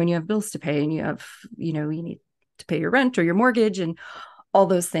scary when you have bills to pay, and you have, you need to pay your rent or your mortgage and all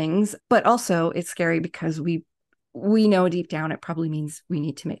those things. But also it's scary because we know deep down it probably means we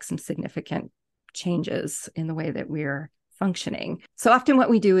need to make some significant changes in the way that we're functioning. So often what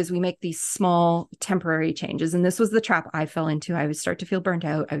we do is we make these small temporary changes. And this was the trap I fell into. I would start to feel burnt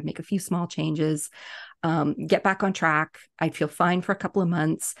out. I would make a few small changes, get back on track. I'd feel fine for a couple of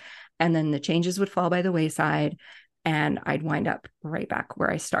months. And then the changes would fall by the wayside, and I'd wind up right back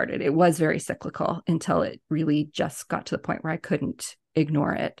where I started. It was very cyclical until it really just got to the point where I couldn't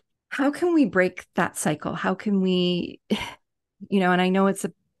ignore it. How can we break that cycle? How can we, and I know that's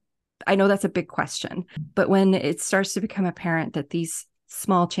a big question, but when it starts to become apparent that these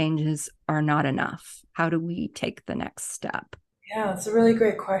small changes are not enough, how do we take the next step? Yeah, that's a really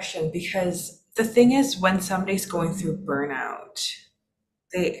great question because the thing is, when somebody's going through burnout,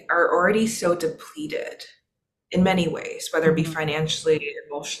 they are already so depleted in many ways, whether it be Mm-hmm. financially,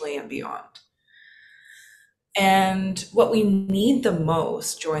 emotionally, and beyond. And what we need the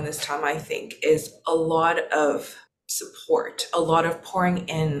most during this time, I think, is a lot of support, a lot of pouring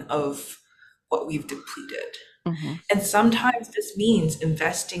in of what we've depleted. Mm-hmm. And sometimes this means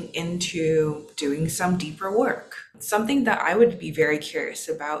investing into doing some deeper work. Something that I would be very curious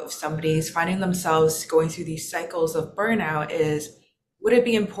about if somebody is finding themselves going through these cycles of burnout is, would it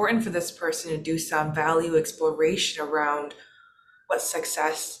be important for this person to do some value exploration around what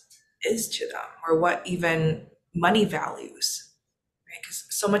success is to them or what even money values, right? Because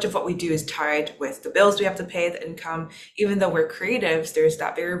so much of what we do is tied with the bills we have to pay, the income. Even though we're creatives, there's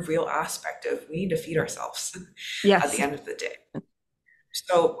that very real aspect of we need to feed ourselves at the Yes. end of the day.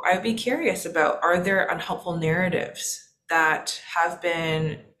 So I'd be curious about, are there unhelpful narratives that have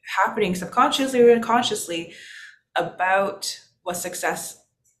been happening subconsciously or unconsciously about what success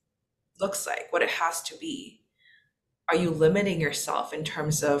looks like, what it has to be? Are you limiting yourself in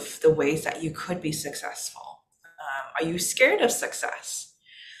terms of the ways that you could be successful? Are you scared of success?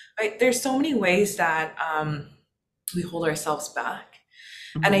 Right? There's so many ways that we hold ourselves back.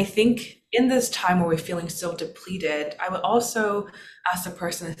 And Mm-hmm. I think in this time where we're feeling so depleted, I would also ask the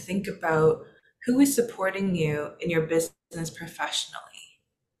person to think about who is supporting you in your business professionally.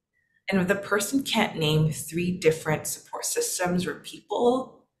 And if the person can't name three different support systems or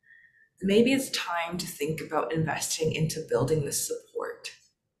people, maybe it's time to think about investing into building this support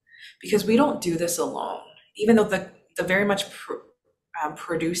because we don't do this alone. Even though the very much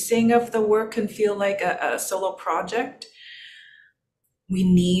producing of the work can feel like a solo project, we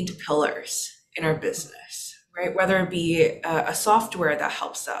need pillars in our business, right? Whether it be a software that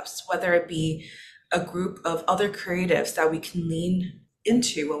helps us, whether it be a group of other creatives that we can lean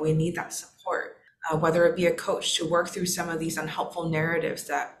into when we need that support, whether it be a coach to work through some of these unhelpful narratives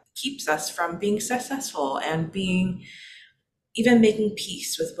that keeps us from being successful and being even making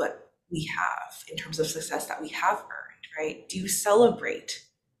peace with what we have in terms of success that we have earned, right? Do you celebrate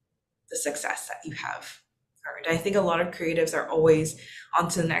the success that you have earned? I think a lot of creatives are always on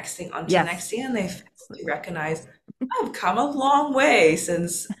to the next thing, on to the next Yes. thing, and they fail to Absolutely. recognize, I've come a long way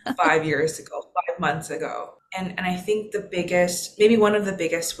since 5 years ago, 5 months ago. And I think the biggest, maybe one of the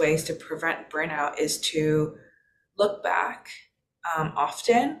biggest ways to prevent burnout is to look back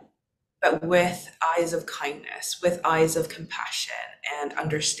often, but with eyes of kindness, with eyes of compassion and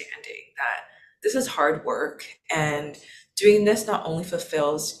understanding that this is hard work. And doing this not only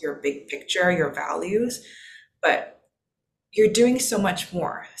fulfills your big picture, your values, but you're doing so much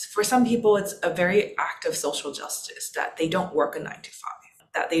more. For some people, it's a very act of social justice that they don't work a 9 to 5,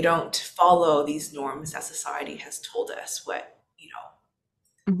 that they don't follow these norms that society has told us what,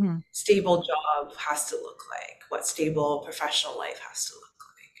 Mm-hmm. stable job has to look like, what stable professional life has to look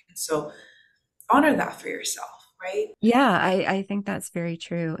like. And so honor that for yourself, right? Yeah, I think that's very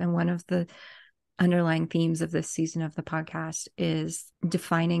true. And one of the underlying themes of this season of the podcast is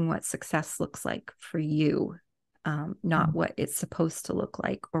defining what success looks like for you, not what it's supposed to look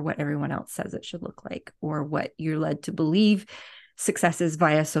like or what everyone else says it should look like or what you're led to believe success is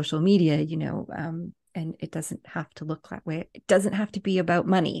via social media, and it doesn't have to look that way. It doesn't have to be about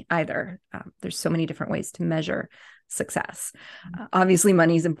money either. There's so many different ways to measure success. Obviously,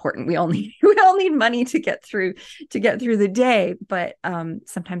 money is important. We all need money to get through the day. But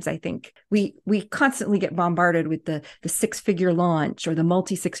sometimes I think we constantly get bombarded with the 6-figure launch or the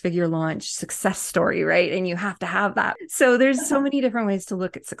multi 6-figure launch success story, right? And you have to have that. So there's so many different ways to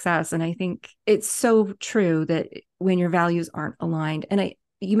look at success, and I think it's so true that when your values aren't aligned, and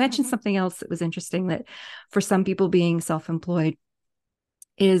you mentioned something else that was interesting, that for some people being self-employed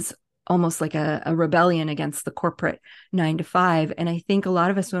is almost like a rebellion against the corporate 9 to 5. And I think a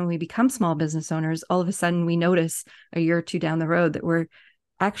lot of us, when we become small business owners, all of a sudden we notice a year or two down the road that we're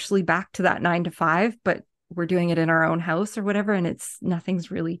actually back to that 9 to 5, but we're doing it in our own house or whatever. And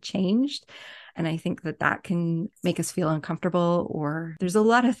nothing's really changed. And I think that can make us feel uncomfortable, or there's a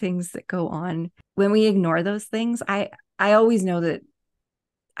lot of things that go on when we ignore those things. I always know that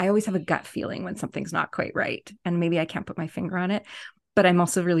I always have a gut feeling when something's not quite right. And maybe I can't put my finger on it, but I'm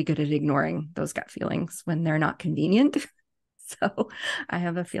also really good at ignoring those gut feelings when they're not convenient. So I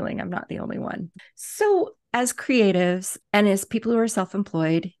have a feeling I'm not the only one. So as creatives and as people who are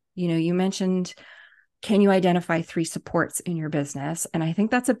self-employed, you mentioned, can you identify 3 supports in your business? And I think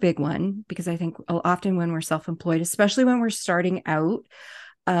that's a big one, because I think often when we're self-employed, especially when we're starting out,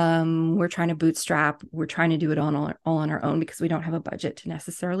 We're trying to bootstrap. We're trying to do it all on our own because we don't have a budget to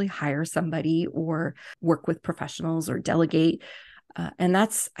necessarily hire somebody or work with professionals or delegate. And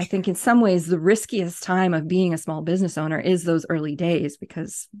that's, I think, in some ways, the riskiest time of being a small business owner is those early days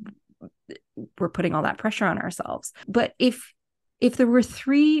because we're putting all that pressure on ourselves. But if there were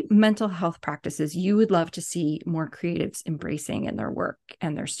three mental health practices you would love to see more creatives embracing in their work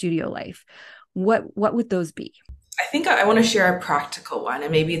and their studio life, what would those be? I think I want to share a practical one,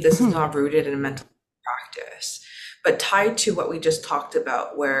 and maybe this is Mhm. not rooted in a mental practice, but tied to what we just talked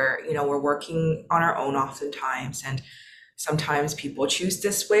about, where, we're working on our own oftentimes, and sometimes people choose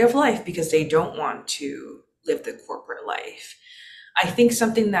this way of life because they don't want to live the corporate life. I think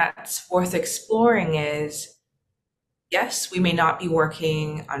something that's worth exploring is, yes, we may not be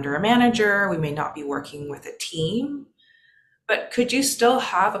working under a manager, we may not be working with a team, but could you still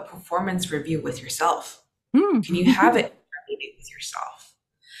have a performance review with yourself? Can you have it with yourself?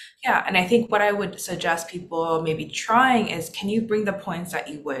 Yeah, and I think what I would suggest people maybe trying is, can you bring the points that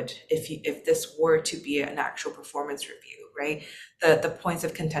you would if this were to be an actual performance review, right? The points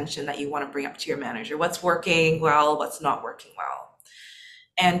of contention that you want to bring up to your manager. What's working well, what's not working well.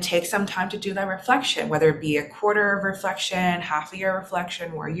 And take some time to do that reflection, whether it be a quarter of reflection, half a year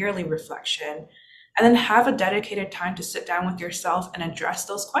reflection, or a yearly reflection. And then have a dedicated time to sit down with yourself and address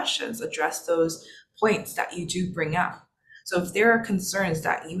those questions, address those points that you do bring up. So if there are concerns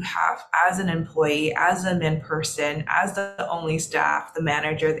that you have as an employee, as an in person, as the only staff, the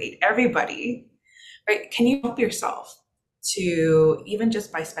manager, everybody, right? Can you help yourself to, even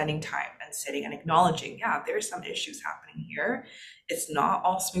just by spending time and sitting and acknowledging, yeah, there's some issues happening here. It's not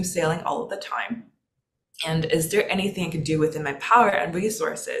all smooth sailing all of the time. And is there anything I can do within my power and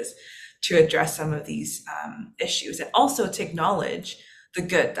resources to address some of these issues, and also to acknowledge the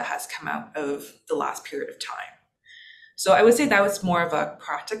good that has come out of the last period of time? So I would say that was more of a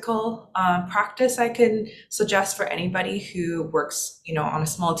practical practice I can suggest for anybody who works, on a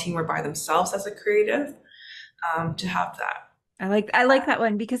small team or by themselves as a creative, to have that. I like that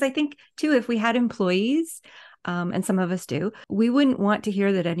one because I think too, if we had employees, and some of us do, we wouldn't want to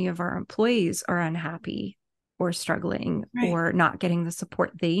hear that any of our employees are unhappy or struggling Right. or not getting the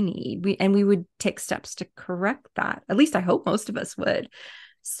support they need. We would take steps to correct that. At least I hope most of us would.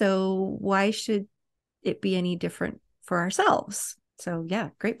 So why should it be any different for ourselves? So yeah,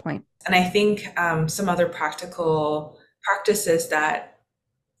 great point. And I think some other practical practices that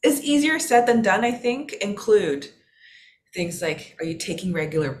is easier said than done, I think, include things like, are you taking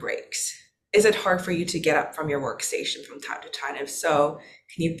regular breaks? Is it hard for you to get up from your workstation from time to time? If so,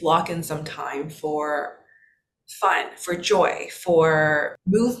 can you block in some time for fun, for joy, for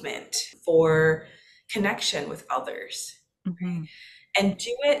movement, for connection with others? Mhm. And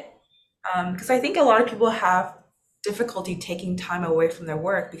do it because I think a lot of people have difficulty taking time away from their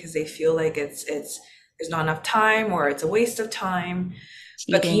work because they feel like it's there's not enough time or it's a waste of time.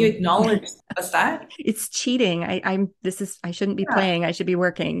 But can you Cheating. acknowledge what's that? It's cheating. I shouldn't be Yeah, playing. I should be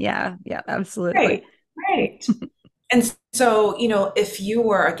working. Yeah. Yeah, absolutely. right, right. And so, if you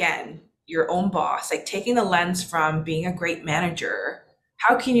were, again, your own boss, like taking the lens from being a great manager,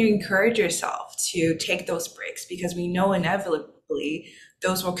 how can you encourage yourself to take those breaks? Because we know inevitably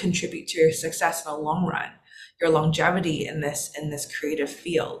those will contribute to your success in the long run, your longevity in this creative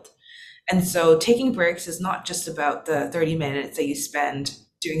field. And so taking breaks is not just about the 30 minutes that you spend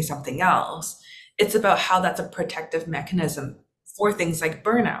doing something else. It's about how that's a protective mechanism for things like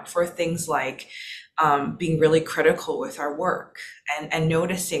burnout, for things like being really critical with our work, and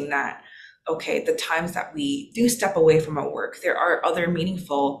noticing that, okay, the times that we do step away from our work, there are other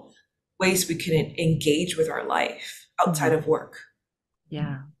meaningful ways we can engage with our life outside Mhm. of work.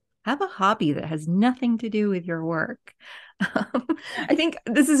 Yeah. Have a hobby that has nothing to do with your work. Um, Yeah. I think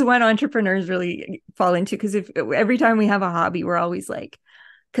this is one entrepreneurs really fall into because if every time we have a hobby, we're always like,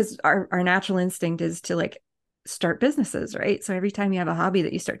 because our natural instinct is to like start businesses, right? So every time you have a hobby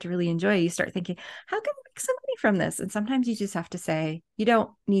that you start to really enjoy, you start thinking, how can I make some money from this? And sometimes you just have to say, you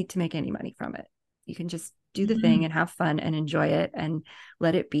don't need to make any money from it. You can just do the thing Mhm. and have fun and enjoy it and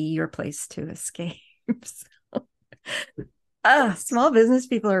let it be your place to escape. So, Yes. small business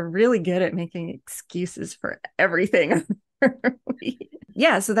people are really good at making excuses for everything.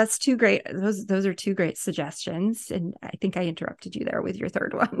 Yeah, so that's two great. Those are two great suggestions, and I think I interrupted you there with your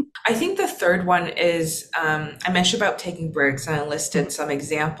third one. I think the third one is, I mentioned about taking breaks and I Mhm. listed some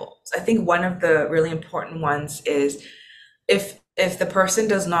examples. I think one of the really important ones is, if the person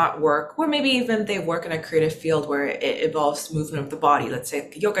does not work, or maybe even they work in a creative field where it involves movement of the body, let's say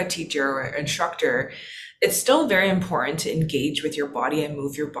like a yoga teacher or instructor, it's still very important to engage with your body and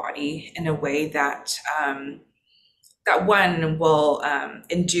move your body in a way that that one will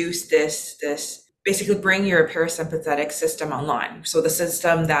induce this basically bring your parasympathetic system online. So the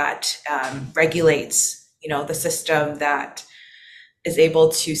system that regulates, the system that is able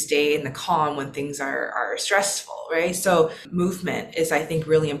to stay in the calm when things are stressful, right? So movement is, I think,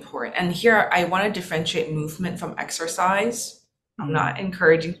 really important. And here I want to differentiate movement from exercise. I'm not Mm.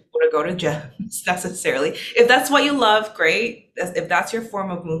 encouraging people to go to gyms necessarily. If that's what you love, great. If that's your form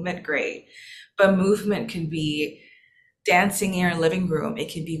of movement, great. But movement can be dancing in your living room.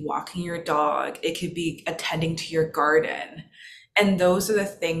 It could be walking your dog. It could be attending to your garden. And those are the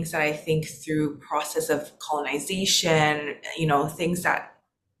things that I think through process of colonization, things that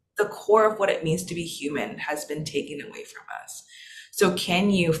the core of what it means to be human has been taken away from us. So can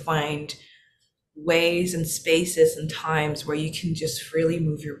you find ways and spaces and times where you can just freely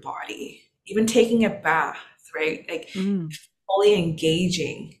move your body, even taking a bath, right? Like Mm. fully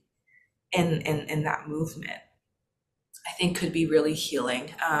engaging in that movement, I think could be really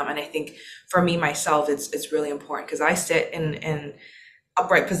healing. And I think for me myself, it's really important because I sit in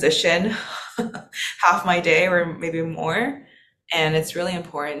upright position half my day or maybe more, and it's really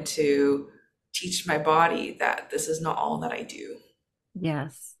important to teach my body that this is not all that I do.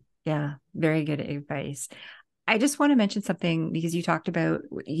 Yes. Yeah. Very good advice. I just want to mention something because you talked about,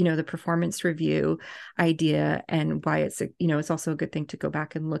 the performance review idea and why it's also a good thing to go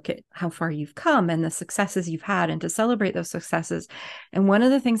back and look at how far you've come and the successes you've had and to celebrate those successes. And one of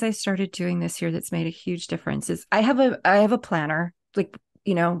the things I started doing this year that's made a huge difference is I have a planner, like,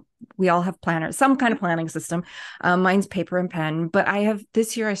 we all have planners, some kind of planning system. Mine's paper and pen, but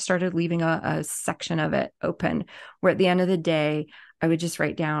this year I started leaving a section of it open where at the end of the day, I would just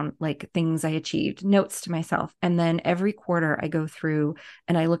write down like things I achieved, notes to myself. And then every quarter I go through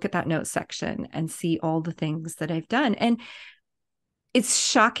and I look at that notes section and see all the things that I've done. And it's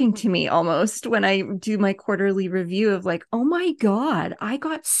shocking to me almost when I do my quarterly review of like, oh my God, I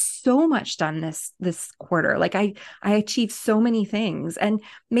got so much done this quarter. Like I achieved so many things. And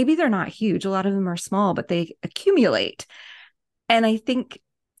maybe they're not huge. A lot of them are small, but they accumulate. And I think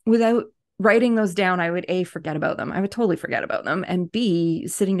without writing those down, I would A, forget about them. I would totally forget about them. And B,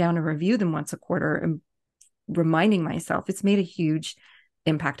 sitting down to review them once a quarter and reminding myself, it's made a huge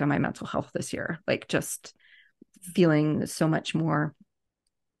impact on my mental health this year. Like just feeling so much more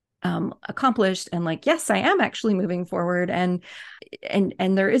accomplished and like, yes, I am actually moving forward. And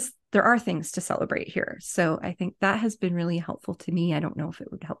there are things to celebrate here. So I think that has been really helpful to me. I don't know if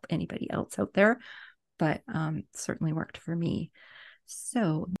it would help anybody else out there, but certainly worked for me.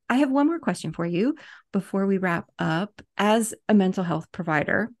 So I have one more question for you before we wrap up. As a mental health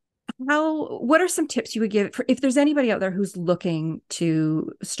provider, what are some tips you would give for if there's anybody out there who's looking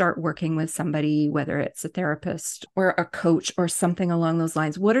to start working with somebody, whether it's a therapist or a coach or something along those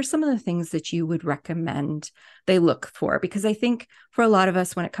lines? What are some of the things that you would recommend they look for? Because I think for a lot of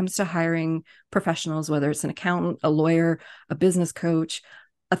us, when it comes to hiring professionals, whether it's an accountant, a lawyer, a business coach,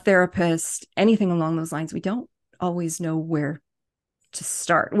 a therapist, anything along those lines, we don't always know where to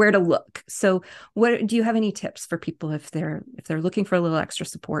start, where to look. So what do you have any tips for people if they're looking for a little extra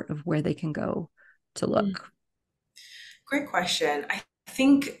support of where they can go to Mm, look? Great question. I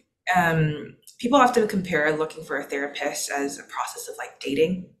think people often compare looking for a therapist as a process of like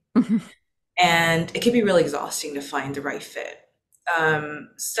dating, and it can be really exhausting to find the right fit.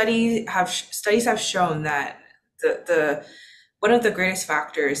 Studies have shown that the one of the greatest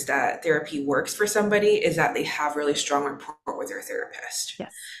factors that therapy works for somebody is that they have really strong rapport with their therapist.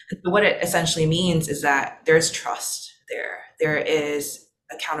 Yes. And what it essentially means is that there's trust there, there is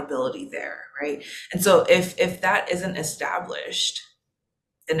accountability there, right? And so if that isn't established,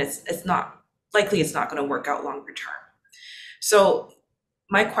 then it's not likely it's not going to work out longer term. So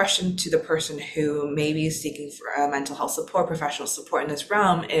my question to the person who maybe is seeking for a mental health support, professional support in this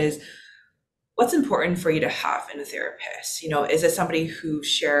realm is what's important for you to have in a therapist? Is it somebody who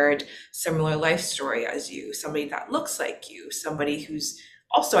shared similar life story as you, somebody that looks like you, somebody who's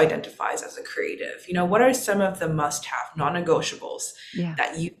also identifies as a creative? What are some of the must-have non-negotiables Yeah.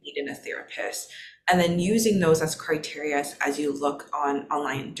 that you need in a therapist? And then using those as criteria as you look on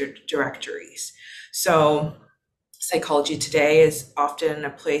online directories. So Psychology Today is often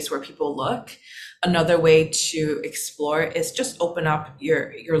a place where people look. Another way to explore is just open up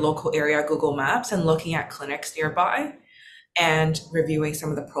your local area Google Maps and looking at clinics nearby and reviewing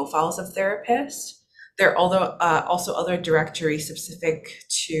some of the profiles of therapists. There are also other directories specific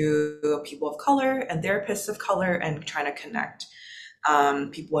to people of color and therapists of color and trying to connect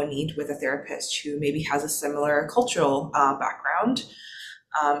people in need with a therapist who maybe has a similar cultural background.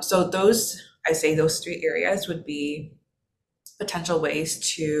 So those three areas would be potential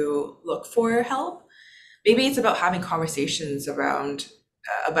ways to look for help. maybe it's about having conversations about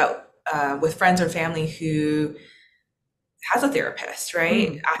with friends or family who has a therapist,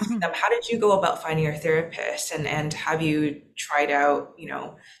 right? Asking Mm-hmm. them, how did you go about finding your therapist? And have you tried out,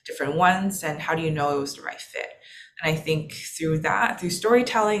 different ones? And how do you know it was the right fit? And I think through that, through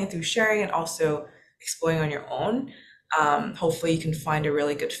storytelling and through sharing and also exploring on your own, hopefully you can find a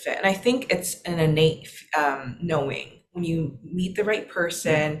really good fit. And I think it's an innate knowing when you meet the right Yeah.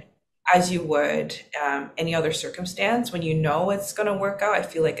 person, as you would any other circumstance, when you know it's going to work out. I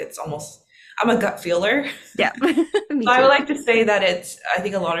feel like it's almost, I'm a gut feeler. Yeah. Me So I would too. like to say that I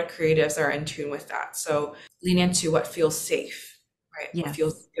think a lot of creatives are in tune with that. So lean into what feels safe, right? What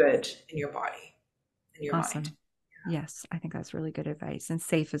feels Yes. good in your body, in your mind. Awesome. Yes, I think that's really good advice. And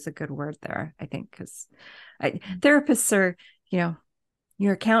safe is a good word there, I think, because therapists are, you know,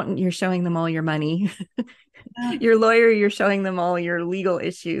 your accountant, you're showing them all your money. Yeah. Your lawyer, you're showing them all your legal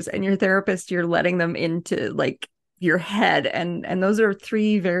issues. And your therapist, you're letting them into like your head. And those are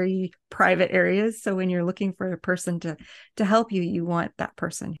three very private areas. So when you're looking for a person to help you, you want that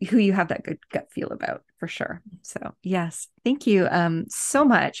person who you have that good gut feel about for sure. So yes, thank you so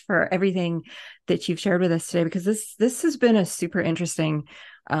much for everything that you've shared with us today, because this has been a super interesting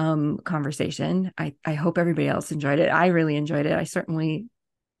conversation. I hope everybody else enjoyed it. I really enjoyed it. I certainly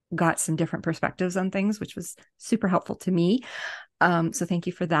got some different perspectives on things, which was super helpful to me. So thank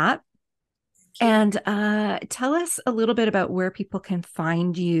you for that. Thank you. And tell us a little bit about where people can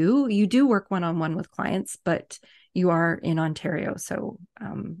find you. You do work one-on-one with clients, but you are in Ontario. So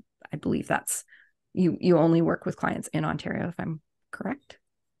I believe that's you only work with clients in Ontario, if I'm correct.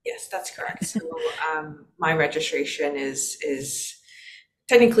 Yes, that's correct. So my registration is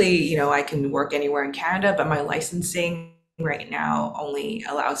technically, I can work anywhere in Canada, but my licensing right now only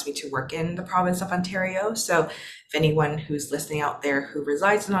allows me to work in the province of Ontario. So if anyone who's listening out there who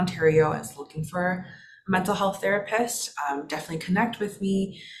resides in Ontario and is looking for a mental health therapist, definitely connect with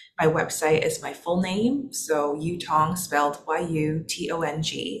me. My website is my full name. So Yutong, spelled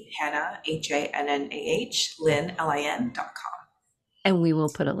Yutong, Hannah, Hannah, Lin, Lin.com. And we will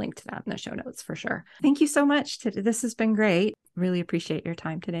put a link to that in the show notes for sure. Thank you so much. This has been great. Really appreciate your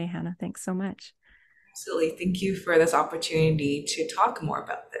time today, Hannah. Thanks so much. Absolutely. Thank you for this opportunity to talk more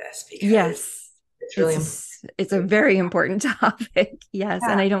about this because Yes, it's really important. it's a very important topic. Yes,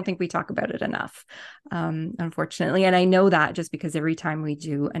 and Yeah. I don't think we talk about it enough, unfortunately. And I know that just because every time we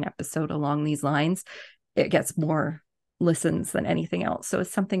do an episode along these lines, it gets more listens than anything else. So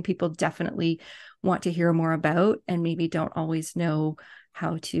it's something people definitely want to hear more about, and maybe don't always know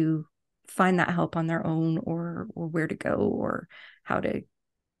how to find that help on their own, or where to go, or how to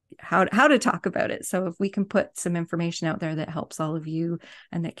how to talk about it. So if we can put some information out there that helps all of you,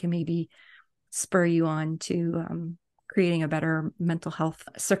 and that can maybe spur you on to creating a better mental health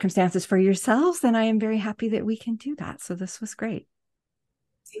circumstances for yourselves, then I am very happy that we can do that. So this was great.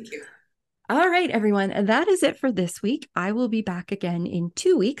 Thank you. All right, everyone. That is it for this week. I will be back again in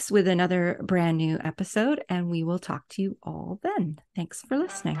 2 weeks with another brand new episode, and we will talk to you all then. Thanks for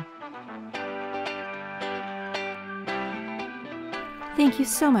listening. Thank you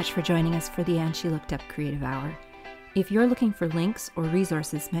so much for joining us for the And She Looked Up Creative Hour. If you're looking for links or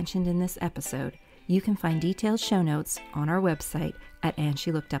resources mentioned in this episode, you can find detailed show notes on our website at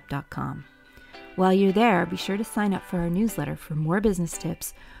andshелookedup.com. While you're there, be sure to sign up for our newsletter for more business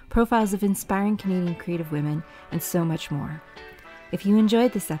tips, profiles of inspiring Canadian creative women, and so much more. If you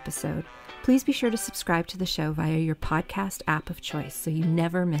enjoyed this episode, please be sure to subscribe to the show via your podcast app of choice so you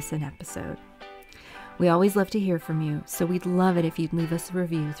never miss an episode. We always love to hear from you, so we'd love it if you'd leave us a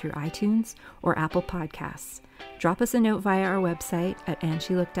review through iTunes or Apple Podcasts. Drop us a note via our website at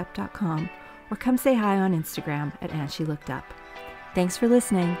andshелookedup.com, or come say hi on Instagram at andshелookedup. Thanks for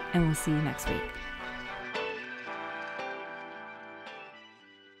listening, and we'll see you next week.